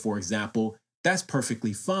culture, for example, that's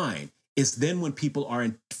perfectly fine. It's then when people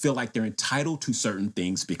feel like they're entitled to certain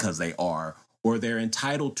things because they are, or they're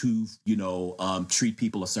entitled to, treat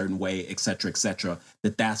people a certain way, et cetera,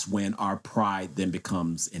 that's when our pride then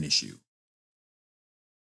becomes an issue.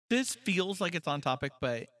 This feels like it's on topic,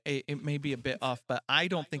 but it may be a bit off, but I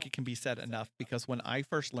don't think it can be said enough, because when I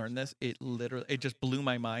first learned this, it just blew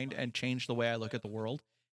my mind and changed the way I look at the world.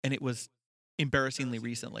 And it was embarrassingly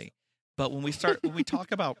recently. But when we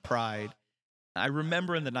talk about pride, I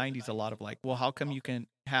remember in the 90s a lot of like, well, how come you can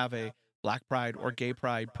have a Black Pride or Gay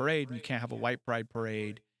Pride parade and you can't have a White Pride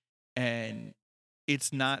parade? And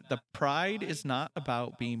the pride is not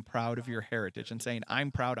about being proud of your heritage and saying,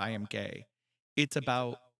 I'm proud I am gay. It's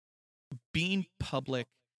about being public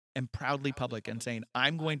and proudly public and saying,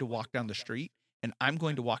 I'm going to walk down the street, and I'm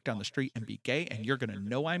going to walk down the street and be gay, and you're going to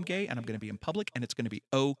know I'm gay, and I'm going to be in public, and it's going to be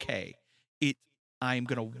okay. I'm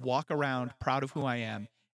going to walk around proud of who I am,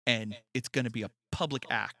 and it's going to be a public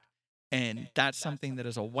act. And that's something that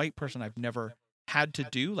as a white person I've never had to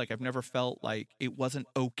do. Like, I've never felt like it wasn't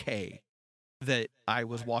okay that I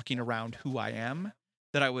was walking around who I am,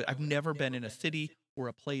 that I've never been in a city or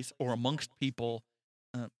a place or amongst people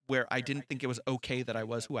where I didn't think it was okay that I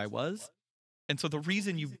was who I was. And so the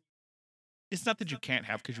reason it's not that you can't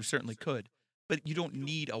have, because you certainly could, but you don't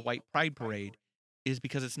need a white pride parade, is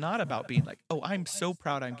because it's not about being like, oh, I'm so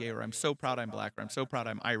proud I'm gay, or I'm so proud I'm Black, or I'm so proud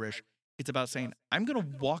I'm Irish. It's about saying, I'm going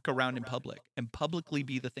to walk around in public and publicly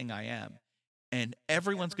be the thing I am. And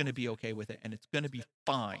everyone's going to be okay with it, and it's going to be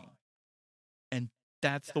fine. And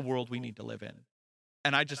that's the world we need to live in.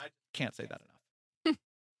 And I just can't say that enough.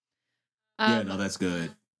 Yeah, no, that's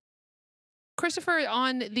good. Christopher,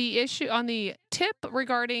 on the tip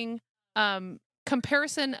regarding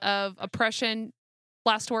comparison of oppression,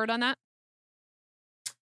 last word on that?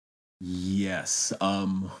 Yes.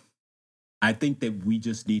 I think that we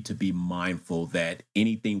just need to be mindful that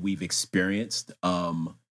anything we've experienced,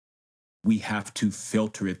 we have to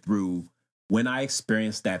filter it through. When I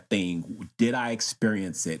experienced that thing, did I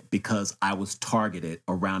experience it because I was targeted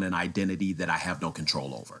around an identity that I have no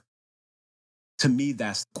control over? To me,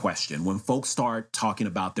 that's the question. When folks start talking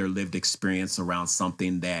about their lived experience around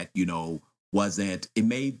something that, wasn't,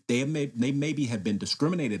 they maybe have been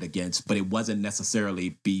discriminated against, but it wasn't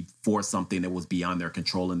necessarily be for something that was beyond their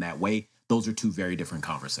control in that way. Those are two very different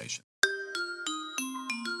conversations.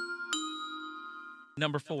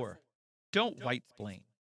 Number 4, don't white-splain.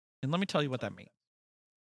 And let me tell you what that means.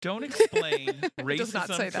 Don't explain does not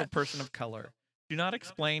say racism to a that. person of color. Do not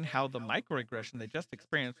explain how the microaggression they just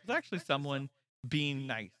experienced was actually someone being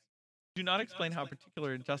nice. Do not explain how a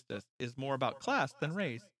particular injustice is more about class than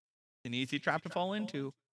race. It's an easy trap to fall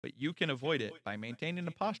into, but you can avoid it by maintaining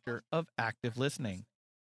a posture of active listening.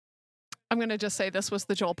 I'm going to just say this was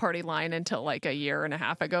the Joel Party line until like a year and a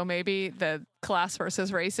half ago, maybe, the class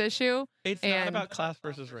versus race issue. It's not And- about class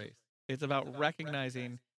versus race. It's about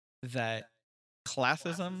recognizing that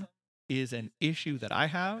classism is an issue that I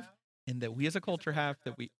have and that we as a culture have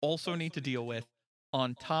that we also need to deal with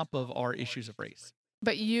on top of our issues of race.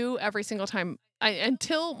 But you, every single time,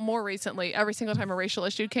 until more recently, every single time a racial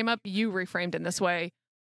issue came up, you reframed in this way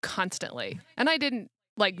constantly. And I didn't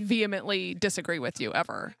like vehemently disagree with you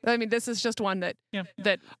ever. I mean, this is just one that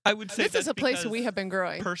I would say this is that's a place because we have been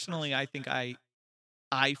growing. Personally, I think I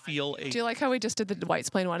feel Do you like how we just did the white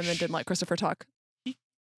splain one and then didn't let Christopher talk?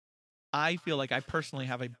 I feel like I personally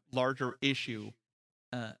have a larger issue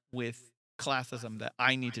with classism that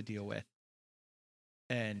I need to deal with.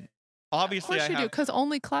 And obviously Of course you do, because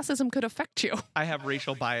only classism could affect you. I have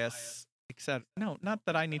racial bias, except no, not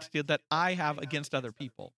that I need to deal that I have against other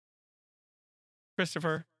people.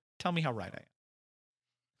 Christopher, tell me how right I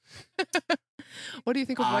am. What do you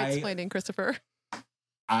think of white splaining, Christopher?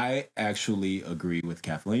 I actually agree with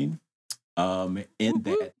Kathleen in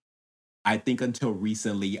that I think until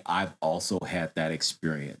recently, I've also had that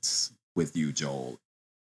experience with you, Joel.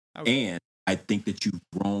 Okay. And I think that you've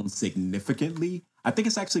grown significantly. I think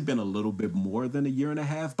it's actually been a little bit more than a year and a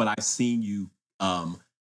half, but I've seen you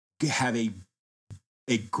have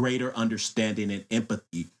a greater understanding and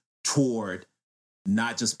empathy toward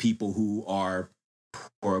not just people who are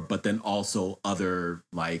poor, but then also other,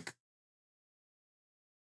 like,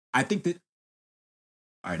 I think that,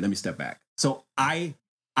 all right, let me step back. So I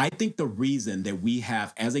think the reason that we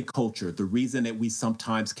have, as a culture, the reason that we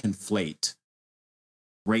sometimes conflate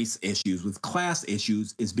race issues with class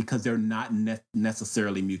issues is because they're not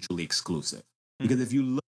necessarily mutually exclusive. Because if you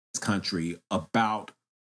look at this country about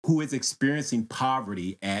who is experiencing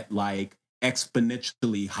poverty at like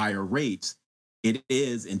exponentially higher rates, it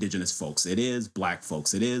is Indigenous folks, it is Black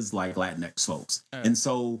folks, it is like Latinx folks. And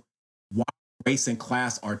so while race and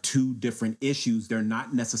class are two different issues, they're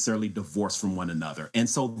not necessarily divorced from one another. And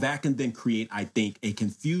so that can then create, I think, a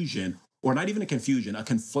confusion, or not even a confusion, a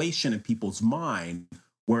conflation in people's mind,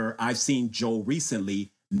 where I've seen Joel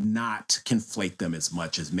recently not conflate them as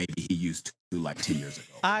much as maybe he used to like 2 years ago.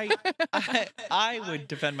 I would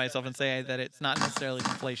defend myself and say that it's not necessarily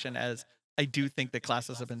conflation, as I do think that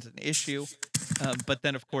classism is an issue. But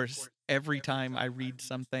then, of course, every time I read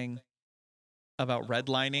something about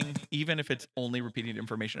redlining, even if it's only repeating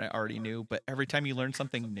information I already knew, but every time you learn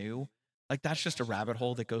something new, like that's just a rabbit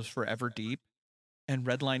hole that goes forever deep. And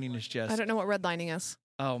redlining is just... I don't know what redlining is.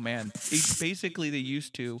 Oh, man. It's basically, they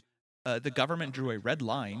used to... the government drew a red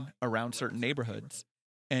line around certain neighborhoods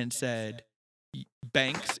and said,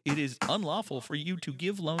 banks, it is unlawful for you to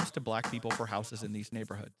give loans to Black people for houses in these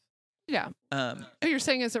neighborhoods. Yeah. What you're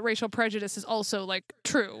saying is that racial prejudice is also like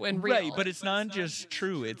true and real. Right, but it's not just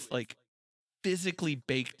true. It's like physically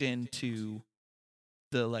baked into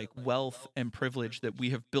the like wealth and privilege that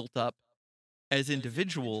we have built up as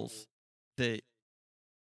individuals, that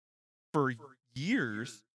for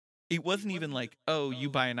years, it wasn't even like, oh, you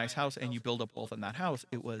buy a nice house and you build up wealth in that house.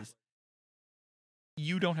 It was,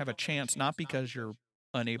 you don't have a chance, not because you're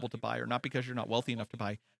unable to buy or not because you're not wealthy enough to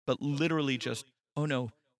buy, but literally just, oh no,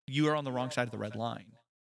 you are on the wrong side of the red line.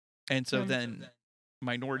 And so then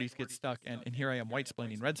minorities get stuck, and here I am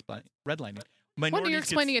white-splaining, redlining. Well, you're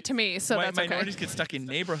explaining it to me, so that's okay. Minorities get stuck in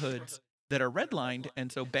neighborhoods that are redlined,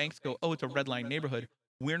 and so banks go, oh, it's a redlined neighborhood,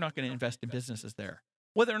 we're not going to invest in businesses there.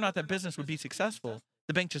 Whether or not that business would be successful,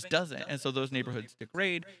 the bank just doesn't, and so those neighborhoods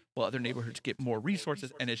degrade, while other neighborhoods get more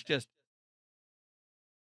resources, and it's just,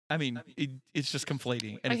 I mean, it's just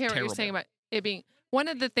conflating, and I hear it's what you're saying about it being one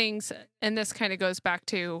of the things, and this kind of goes back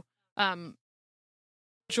to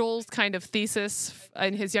Joel's kind of thesis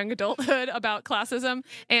in his young adulthood about classism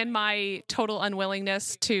and my total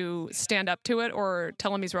unwillingness to stand up to it or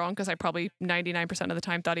tell him he's wrong, because I probably 99% of the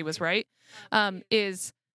time thought he was right,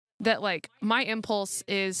 is that like my impulse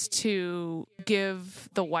is to give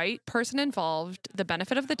the white person involved the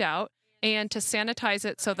benefit of the doubt and to sanitize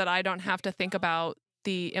it so that I don't have to think about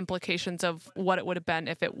the implications of what it would have been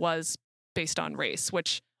if it was based on race,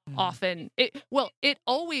 which often it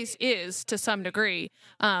always is to some degree.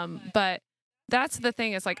 But that's the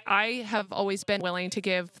thing is like I have always been willing to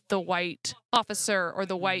give the white officer or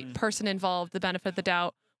the white person involved the benefit of the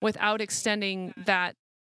doubt without extending that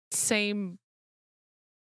same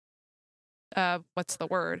what's the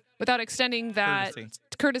word? Without extending that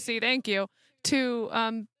courtesy, thank you, to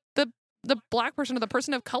the black person or the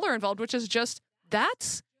person of color involved, which is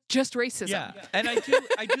that's just racism. Yeah. And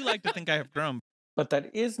I do like to think I have grown. But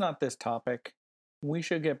that is not this topic. We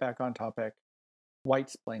should get back on topic.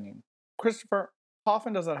 White-splaining. Christopher, how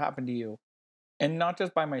often does that happen to you? And not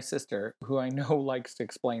just by my sister, who I know likes to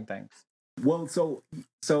explain things. Well, so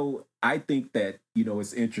I think that, you know,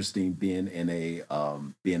 it's interesting being in a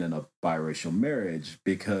biracial marriage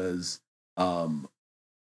because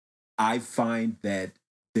I find that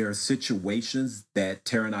there are situations that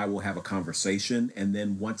Tara and I will have a conversation, and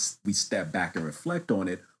then once we step back and reflect on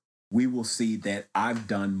it, we will see that I've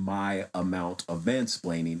done my amount of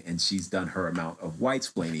mansplaining and she's done her amount of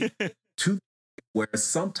white-splaining. Where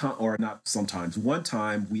one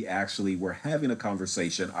time we actually were having a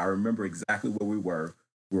conversation. I remember exactly where we were.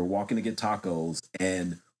 We were walking to get tacos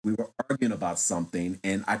and we were arguing about something.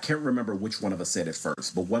 And I can't remember which one of us said it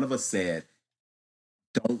first, but one of us said,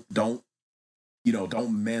 don't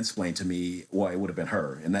mansplain to me. Well, it would have been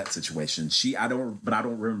her in that situation. I don't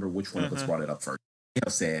remember which one of us brought it up first. She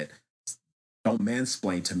said, don't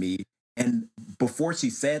mansplain to me. And before she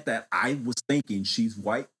said that, I was thinking she's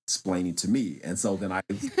white-splaining to me. And so then I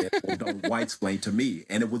said, well, don't white-splain to me.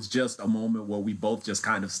 And it was just a moment where we both just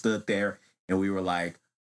kind of stood there and we were like,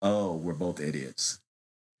 oh, we're both idiots.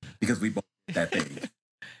 Because we both did that thing.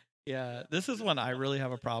 Yeah, this is one I really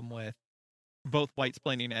have a problem with, both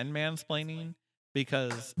white-splaining and mansplaining,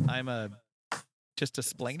 because I'm just a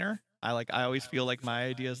splainer. I always feel like my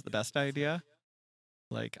idea is the best idea.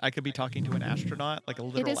 Like I could be talking to an astronaut, like a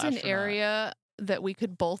literal astronaut. It is an area that we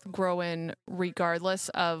could both grow in, regardless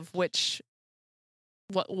of who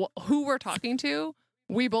we're talking to.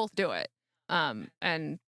 We both do it,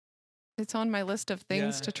 and it's on my list of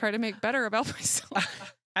things to try to make better about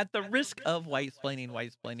myself. At the risk of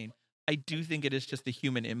white-splaining, I do think it is just a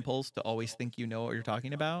human impulse to always think you know what you're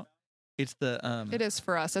talking about. It's the It is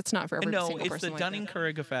for us. It's not for every single person. No, it's the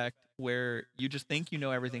Dunning-Kruger effect, where you just think you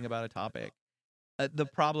know everything about a topic. The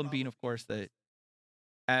problem being, of course, that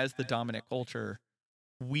as the dominant culture,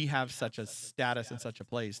 we have such a status and such a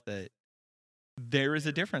place that there is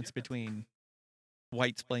a difference between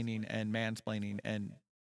white-splaining and mansplaining and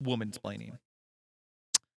woman-splaining.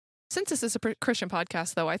 Since this is a Christian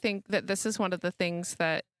podcast, though, I think that this is one of the things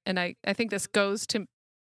that, and I think this goes to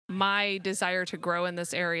my desire to grow in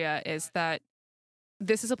this area, is that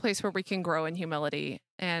this is a place where we can grow in humility.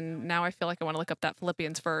 And now I feel like I want to look up that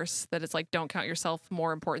Philippians verse that it's like, don't count yourself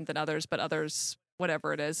more important than others, but others,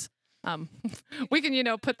 whatever it is. We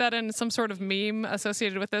can, put that in some sort of meme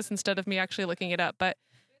associated with this instead of me actually looking it up. But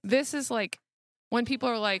this is like, when people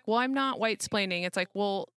are like, well, I'm not white-splaining, it's like,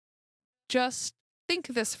 well, just think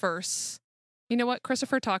this verse. You know what,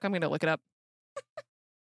 Christopher, talk. I'm going to look it up.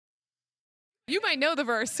 You might know the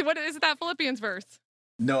verse. What is that Philippians verse?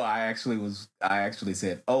 No, I actually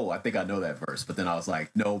said, oh, I think I know that verse. But then I was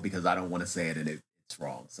like, no, because I don't want to say it and it's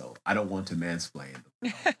wrong. So I don't want to mansplain.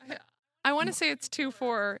 I want to say it's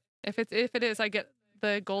 2-4. If it is, I get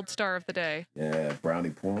the gold star of the day. Yeah,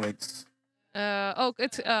 brownie points.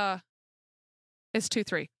 It's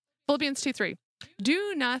 2-3. Philippians 2-3.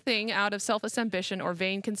 Do nothing out of selfish ambition or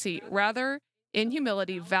vain conceit. Rather, in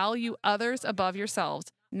humility, value others above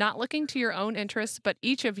yourselves, not looking to your own interests, but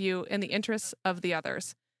each of you in the interests of the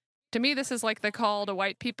others. To me, this is like the call to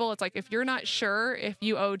white people. It's like, if you're not sure if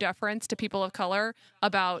you owe deference to people of color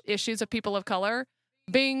about issues of people of color,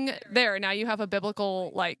 bing, there. Now you have a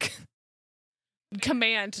biblical,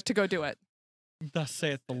 command to go do it. Thus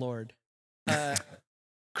saith the Lord.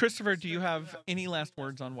 Christopher, do you have any last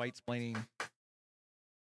words on white-splaining?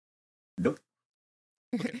 Nope.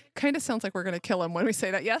 Okay. Kind of sounds like we're going to kill him when we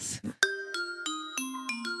say that, yes?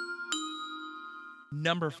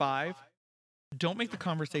 Number 5, don't make the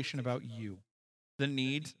conversation about you. The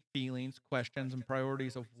needs, feelings, questions, and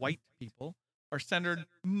priorities of white people are centered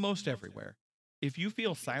most everywhere. If you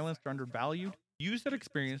feel silenced or undervalued, use that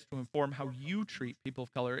experience to inform how you treat people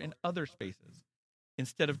of color in other spaces,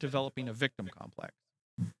 instead of developing a victim complex.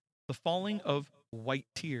 The falling of white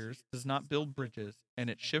tears does not build bridges, and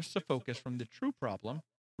it shifts the focus from the true problem,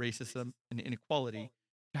 racism and inequality,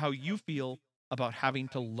 to how you feel about having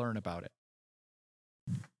to learn about it.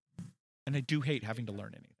 And I do hate having to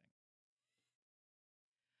learn anything.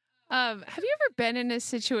 Have you ever been in a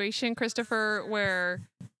situation, Christopher, where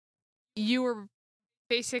you were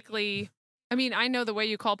basically, I mean, I know the way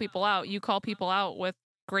you call people out with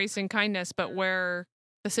grace and kindness, but where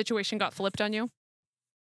the situation got flipped on you?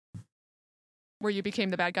 Where you became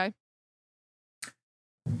the bad guy?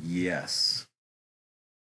 Yes.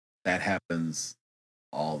 That happens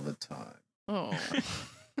all the time. Oh,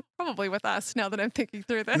 probably with us now that I'm thinking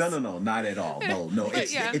through this. No, not at all. No.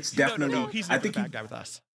 It's Yeah. it's definitely. No, he's I never think the bad guy with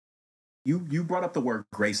us. you brought up the word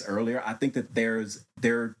grace earlier. I think that there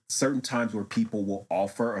are certain times where people will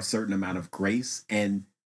offer a certain amount of grace, and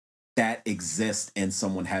that exists in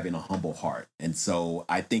someone having a humble heart. And so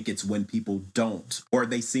I think it's when people don't, or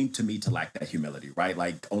they seem to me to lack that humility, right?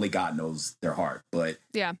 Like only God knows their heart. But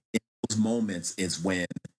Yeah. in those moments is when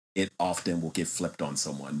it often will get flipped on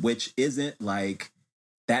someone, which isn't like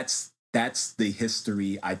that's the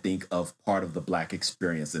history, I think, of part of the Black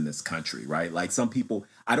experience in this country, right? Like some people,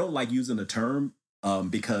 I don't like using the term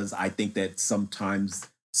because I think that sometimes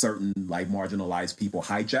certain like marginalized people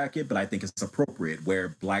hijack it, but I think it's appropriate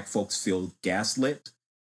where Black folks feel gaslit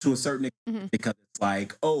to a certain extent because it's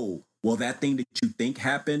like, oh, well, that thing that you think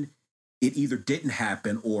happened, it either didn't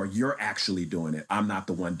happen or you're actually doing it. I'm not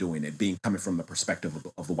the one doing it, being coming from the perspective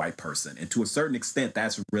of the white person. And to a certain extent,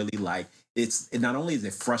 that's really like, it not only is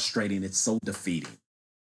it frustrating, it's so defeating,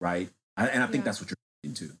 right? And I think that's what you're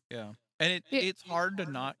into. Yeah. And it's hard to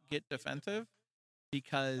not get defensive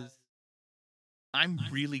because I'm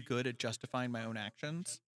really good at justifying my own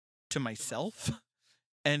actions to myself.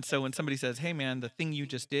 And so when somebody says, hey, man, the thing you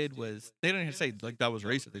just did was, they don't even say, like, that was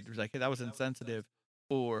racist. They're just like, hey, that was insensitive.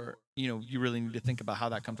 Or, you know, you really need to think about how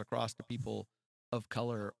that comes across to people of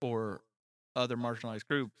color or other marginalized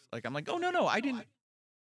groups. Like, I'm like, oh, no,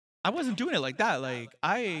 I wasn't doing it like that. Like,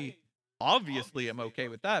 I obviously am okay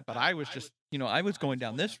with that, but I was just, you know, I was going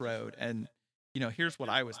down this road and, you know, here's what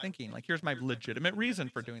I was thinking. Like, here's my legitimate reason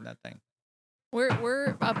for doing that thing.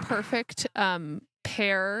 We're a perfect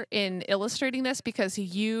pair in illustrating this because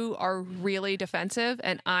you are really defensive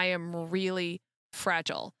and I am really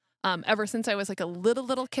fragile. Ever since I was like a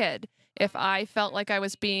little kid, if I felt like I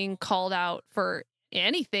was being called out for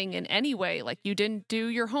anything in any way, like you didn't do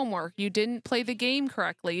your homework, you didn't play the game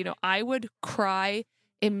correctly, you know, I would cry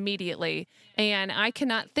immediately. And I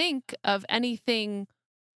cannot think of any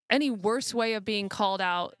worse way of being called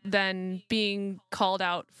out than being called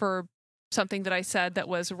out for something that I said that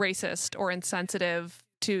was racist or insensitive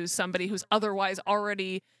to somebody who's otherwise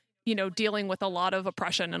already, you know, dealing with a lot of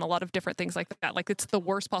oppression and a lot of different things like that. Like it's the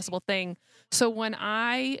worst possible thing. So when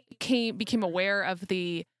I became aware of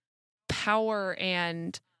the power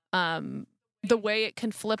and the way it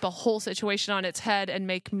can flip a whole situation on its head and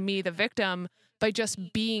make me the victim by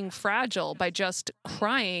just being fragile, by just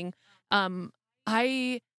crying,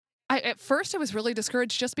 I at first I was really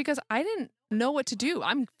discouraged just because I didn't know what to do.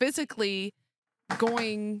 I'm physically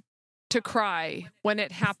going to cry when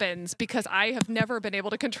it happens because I have never been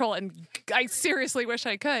able to control it, and I seriously wish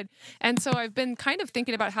I could. And so I've been kind of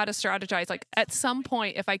thinking about how to strategize. Like at some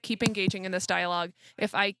point, if I keep engaging in this dialogue,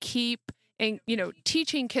 if I keep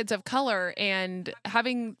teaching kids of color and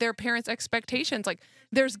having their parents' expectations, like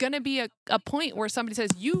there's going to be a point where somebody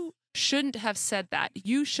says, you shouldn't have said that.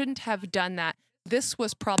 You shouldn't have done that. This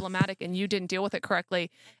was problematic and you didn't deal with it correctly.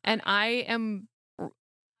 And I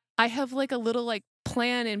have like a little like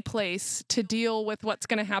plan in place to deal with what's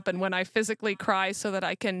going to happen when I physically cry so that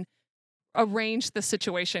I can arrange the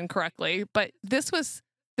situation correctly. But this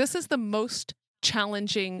is the most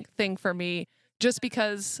challenging thing for me, just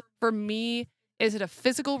because for me, is it a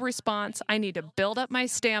physical response? I need to build up my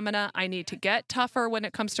stamina. I need to get tougher when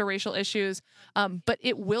it comes to racial issues. But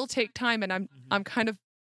it will take time, and I'm kind of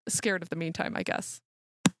scared of the meantime, I guess.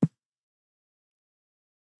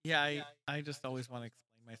 Yeah, I just always want to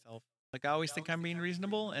explain myself. Like I always think I'm being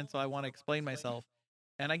reasonable, and so I want to explain myself.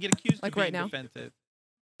 And I get accused of being defensive.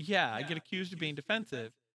 Yeah, I get accused of being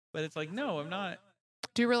defensive, but it's like, no, I'm not.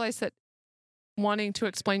 Do you realize that wanting to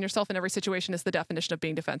explain yourself in every situation is the definition of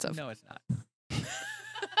being defensive? No, it's not.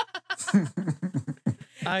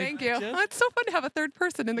 Thank you. It's so fun to have a third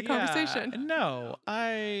person in the conversation. No,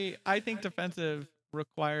 I think defensive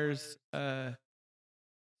requires a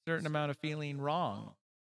certain amount of feeling wrong,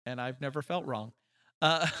 and I've never felt wrong.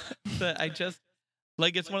 But I just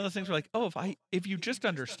like, it's one of those things where like, oh, if you just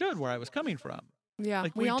understood where I was coming from. Yeah,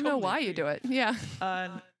 like, we all know why you do it. Yeah.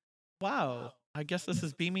 Wow. I guess this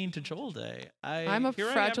is beaming to Joel Day. I'm a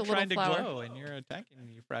fragile little flower. Trying to glow, and you're attacking me,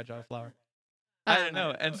 you fragile flower. I don't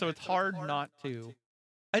know. And so it's hard not to.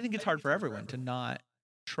 I think it's hard for everyone to not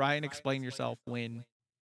try and explain yourself when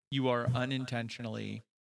you are unintentionally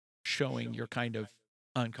showing your kind of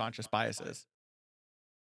unconscious biases.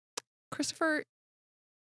 Christopher,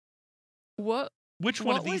 Which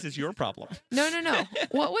one of these is your problem? No.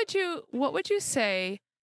 What would you say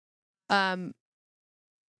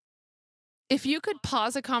if you could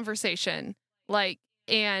pause a conversation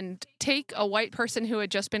and take a white person who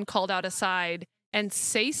had just been called out aside and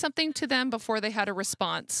say something to them before they had a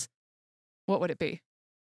response? What would it be?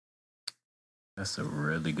 That's a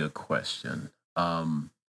really good question.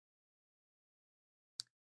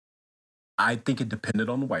 I think it depended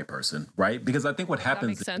on the white person, right? Because I think what That happens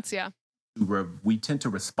makes sense, yeah. we tend to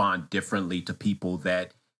respond differently to people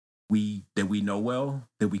that we know well,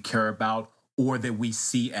 that we care about, or that we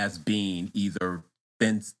see as being either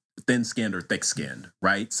thin-skinned or thick-skinned,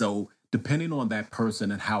 right? So depending on that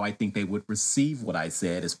person and how I think they would receive what I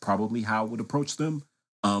said is probably how I would approach them.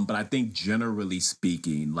 But I think generally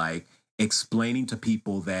speaking, like explaining to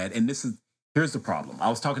people that, and here's the problem. I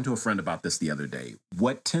was talking to a friend about this the other day.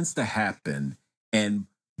 What tends to happen, and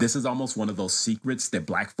this is almost one of those secrets that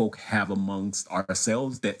Black folk have amongst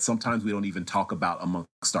ourselves that sometimes we don't even talk about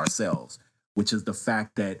amongst ourselves, which is the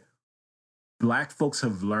fact that Black folks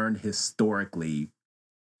have learned historically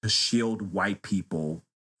to shield white people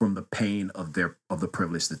from the pain of the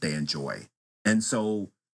privilege that they enjoy. And so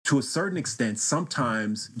to a certain extent,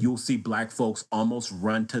 sometimes you'll see Black folks almost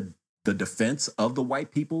run to the defense of the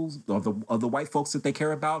white peoples, of the white folks that they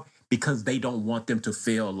care about, because they don't want them to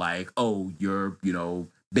feel like, oh, you're,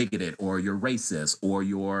 bigoted, or you're racist, or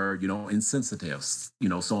you're, insensitive,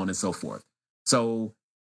 so on and so forth. So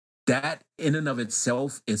that in and of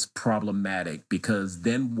itself is problematic, because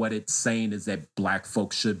then what it's saying is that Black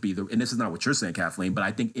folks should be and this is not what you're saying, Kathleen, but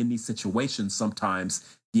I think in these situations,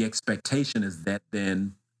 sometimes the expectation is that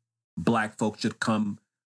then Black folks should come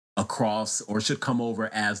across or should come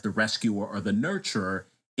over as the rescuer or the nurturer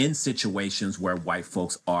in situations where white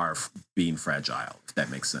folks are being fragile, if that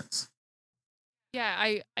makes sense.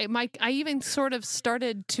 Yeah, I even sort of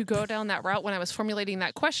started to go down that route when I was formulating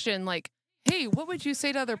that question, like, hey, what would you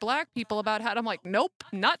say to other Black people about how? I'm like, nope,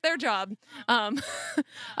 not their job. But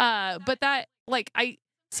that, I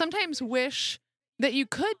sometimes wish that you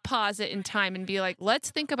could pause it in time and be like,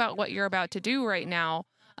 let's think about what you're about to do right now.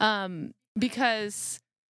 Because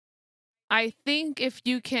I think if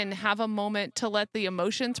you can have a moment to let the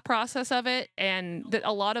emotions process of it, and that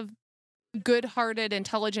a lot of good-hearted,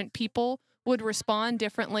 intelligent people would respond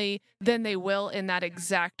differently than they will in that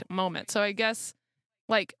exact moment. So I guess,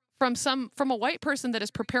 from a white person that is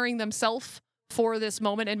preparing themselves for this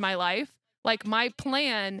moment in my life, my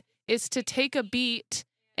plan is to take a beat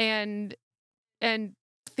and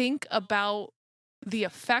think about the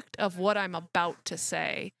effect of what I'm about to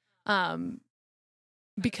say.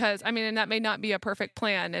 Because and that may not be a perfect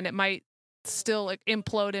plan, and it might still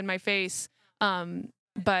implode in my face.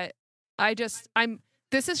 But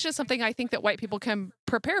this is just something I think that white people can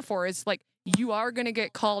prepare for, is you are going to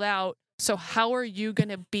get called out. So how are you going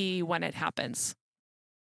to be when it happens?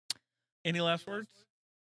 Any last words?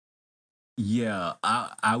 Yeah,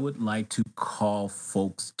 I would like to call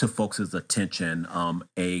folks' attention.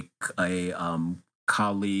 A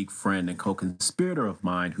colleague, friend, and co-conspirator of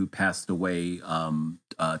mine who passed away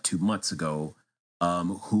 2 months ago,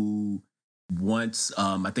 who once,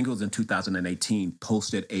 I think it was in 2018,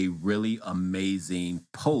 posted a really amazing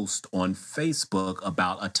post on Facebook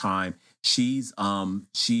about a time she's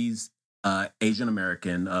Asian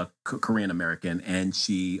American, Korean American, and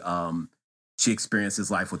she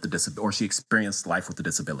experiences life with she experienced life with a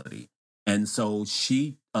disability. And so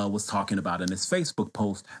she was talking about in this Facebook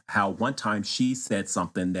post how one time she said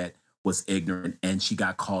something that was ignorant and she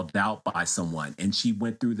got called out by someone. And she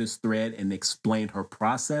went through this thread and explained her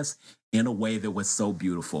process in a way that was so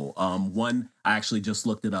beautiful. I actually just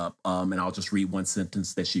looked it up, and I'll just read one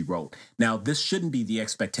sentence that she wrote. Now, this shouldn't be the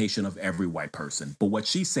expectation of every white person, but what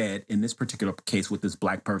she said in this particular case with this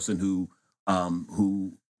Black person who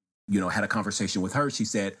had a conversation with her, she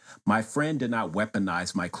said, "My friend did not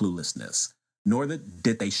weaponize my cluelessness, nor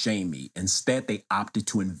did they shame me. Instead, they opted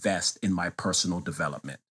to invest in my personal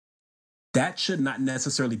development." That should not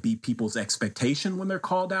necessarily be people's expectation when they're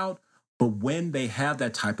called out, but when they have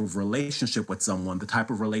that type of relationship with someone, the type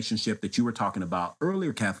of relationship that you were talking about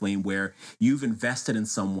earlier, Kathleen, where you've invested in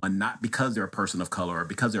someone not because they're a person of color or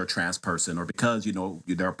because they're a trans person or because,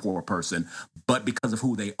 they're a poor person, but because of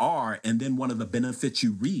who they are. And then one of the benefits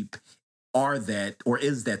you reap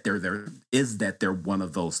is that they're one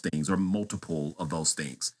of those things or multiple of those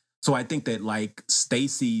things. So I think that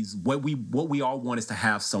Stacey's, what we all want is to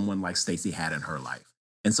have someone like Stacey had in her life.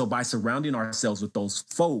 And so by surrounding ourselves with those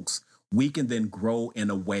folks, we can then grow in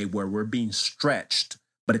a way where we're being stretched,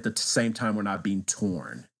 but at the same time, we're not being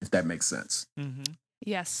torn, if that makes sense. Mm-hmm.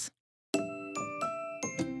 Yes.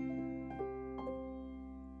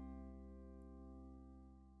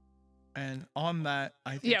 And on that,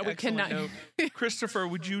 I think Yeah, we excellent cannot. note, Christopher,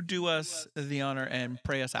 would you do us the honor and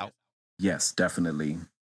pray us out? Yes, definitely.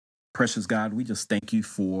 Precious God, we just thank you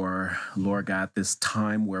for, Lord God, this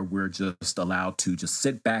time where we're just allowed to just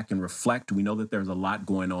sit back and reflect. We know that there's a lot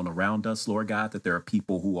going on around us, Lord God, that there are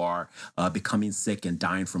people who are becoming sick and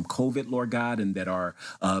dying from COVID, Lord God, and that are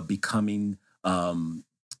becoming,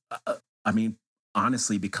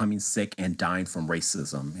 honestly becoming sick and dying from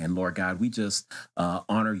racism. And Lord God, we just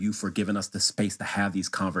honor you for giving us the space to have these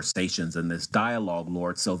conversations and this dialogue,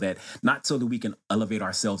 Lord, so that not so that we can elevate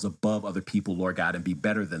ourselves above other people, Lord God, and be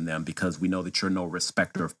better than them, because we know that you're no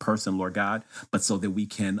respecter of person, Lord God, but so that we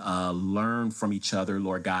can learn from each other,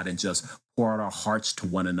 Lord God, and just pour out our hearts to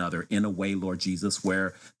one another in a way, Lord Jesus,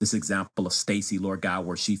 where this example of Stacy, Lord God,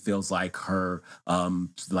 where she feels like her,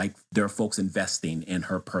 like there are folks investing in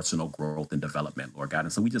her personal growth and development, Lord God.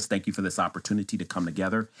 And so we just thank you for this opportunity to come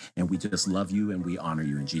together, and we just love you and we honor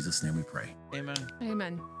you. In Jesus' name we pray. Amen.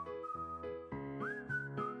 Amen.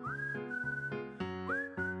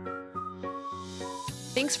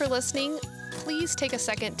 Thanks for listening. Please take a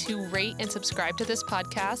second to rate and subscribe to this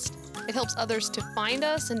podcast. It helps others to find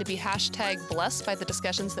us and to be #blessed by the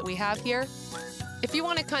discussions that we have here. If you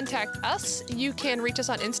want to contact us, you can reach us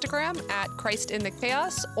on Instagram at Christ in the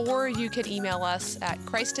Chaos, or you can email us at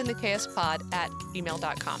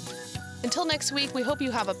christinthechaospod@gmail.com. Until next week, we hope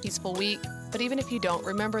you have a peaceful week. But even if you don't,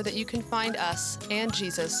 remember that you can find us and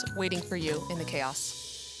Jesus waiting for you in the chaos.